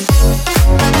 Bye.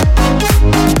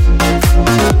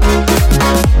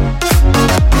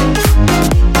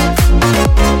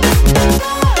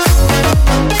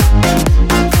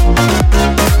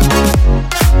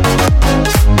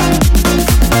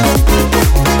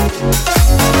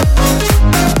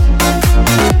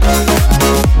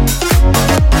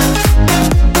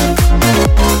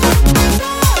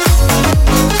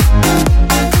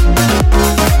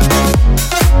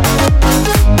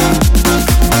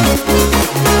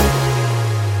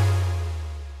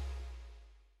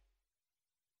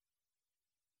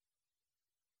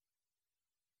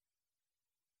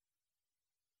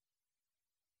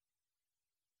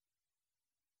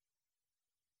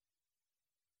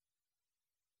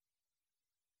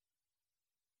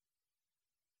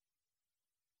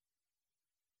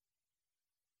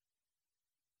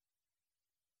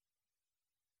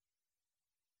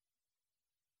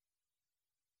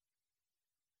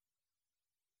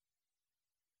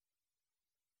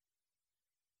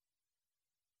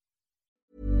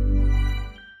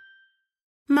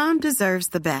 Mom deserves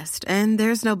the best, and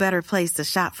there's no better place to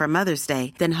shop for Mother's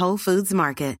Day than Whole Foods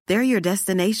Market. They're your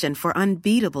destination for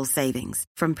unbeatable savings,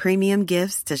 from premium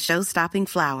gifts to show-stopping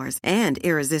flowers and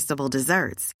irresistible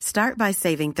desserts. Start by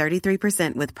saving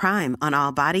 33% with Prime on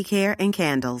all body care and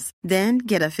candles. Then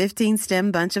get a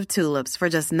 15-stem bunch of tulips for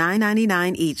just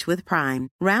 $9.99 each with Prime.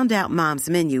 Round out Mom's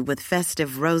menu with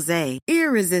festive rosé,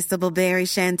 irresistible berry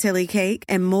chantilly cake,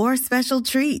 and more special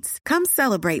treats. Come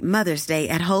celebrate Mother's Day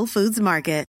at Whole Foods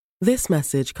Market. This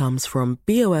message comes from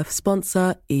BOF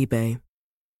sponsor eBay.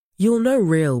 You'll know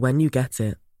real when you get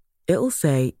it. It'll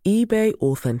say eBay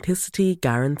Authenticity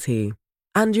Guarantee.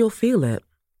 And you'll feel it.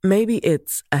 Maybe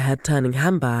it's a head-turning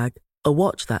handbag, a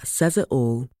watch that says it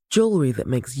all, jewelry that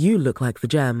makes you look like the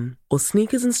gem, or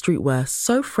sneakers and streetwear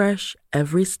so fresh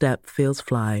every step feels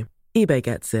fly. eBay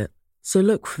gets it. So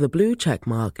look for the blue check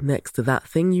mark next to that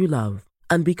thing you love.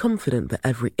 And be confident that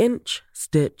every inch,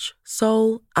 stitch,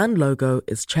 sole, and logo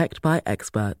is checked by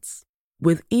experts.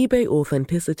 With eBay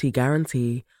Authenticity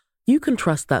Guarantee, you can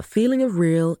trust that feeling of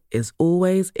real is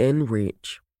always in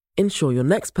reach. Ensure your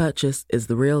next purchase is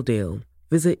the real deal.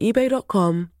 Visit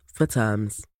eBay.com for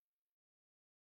terms.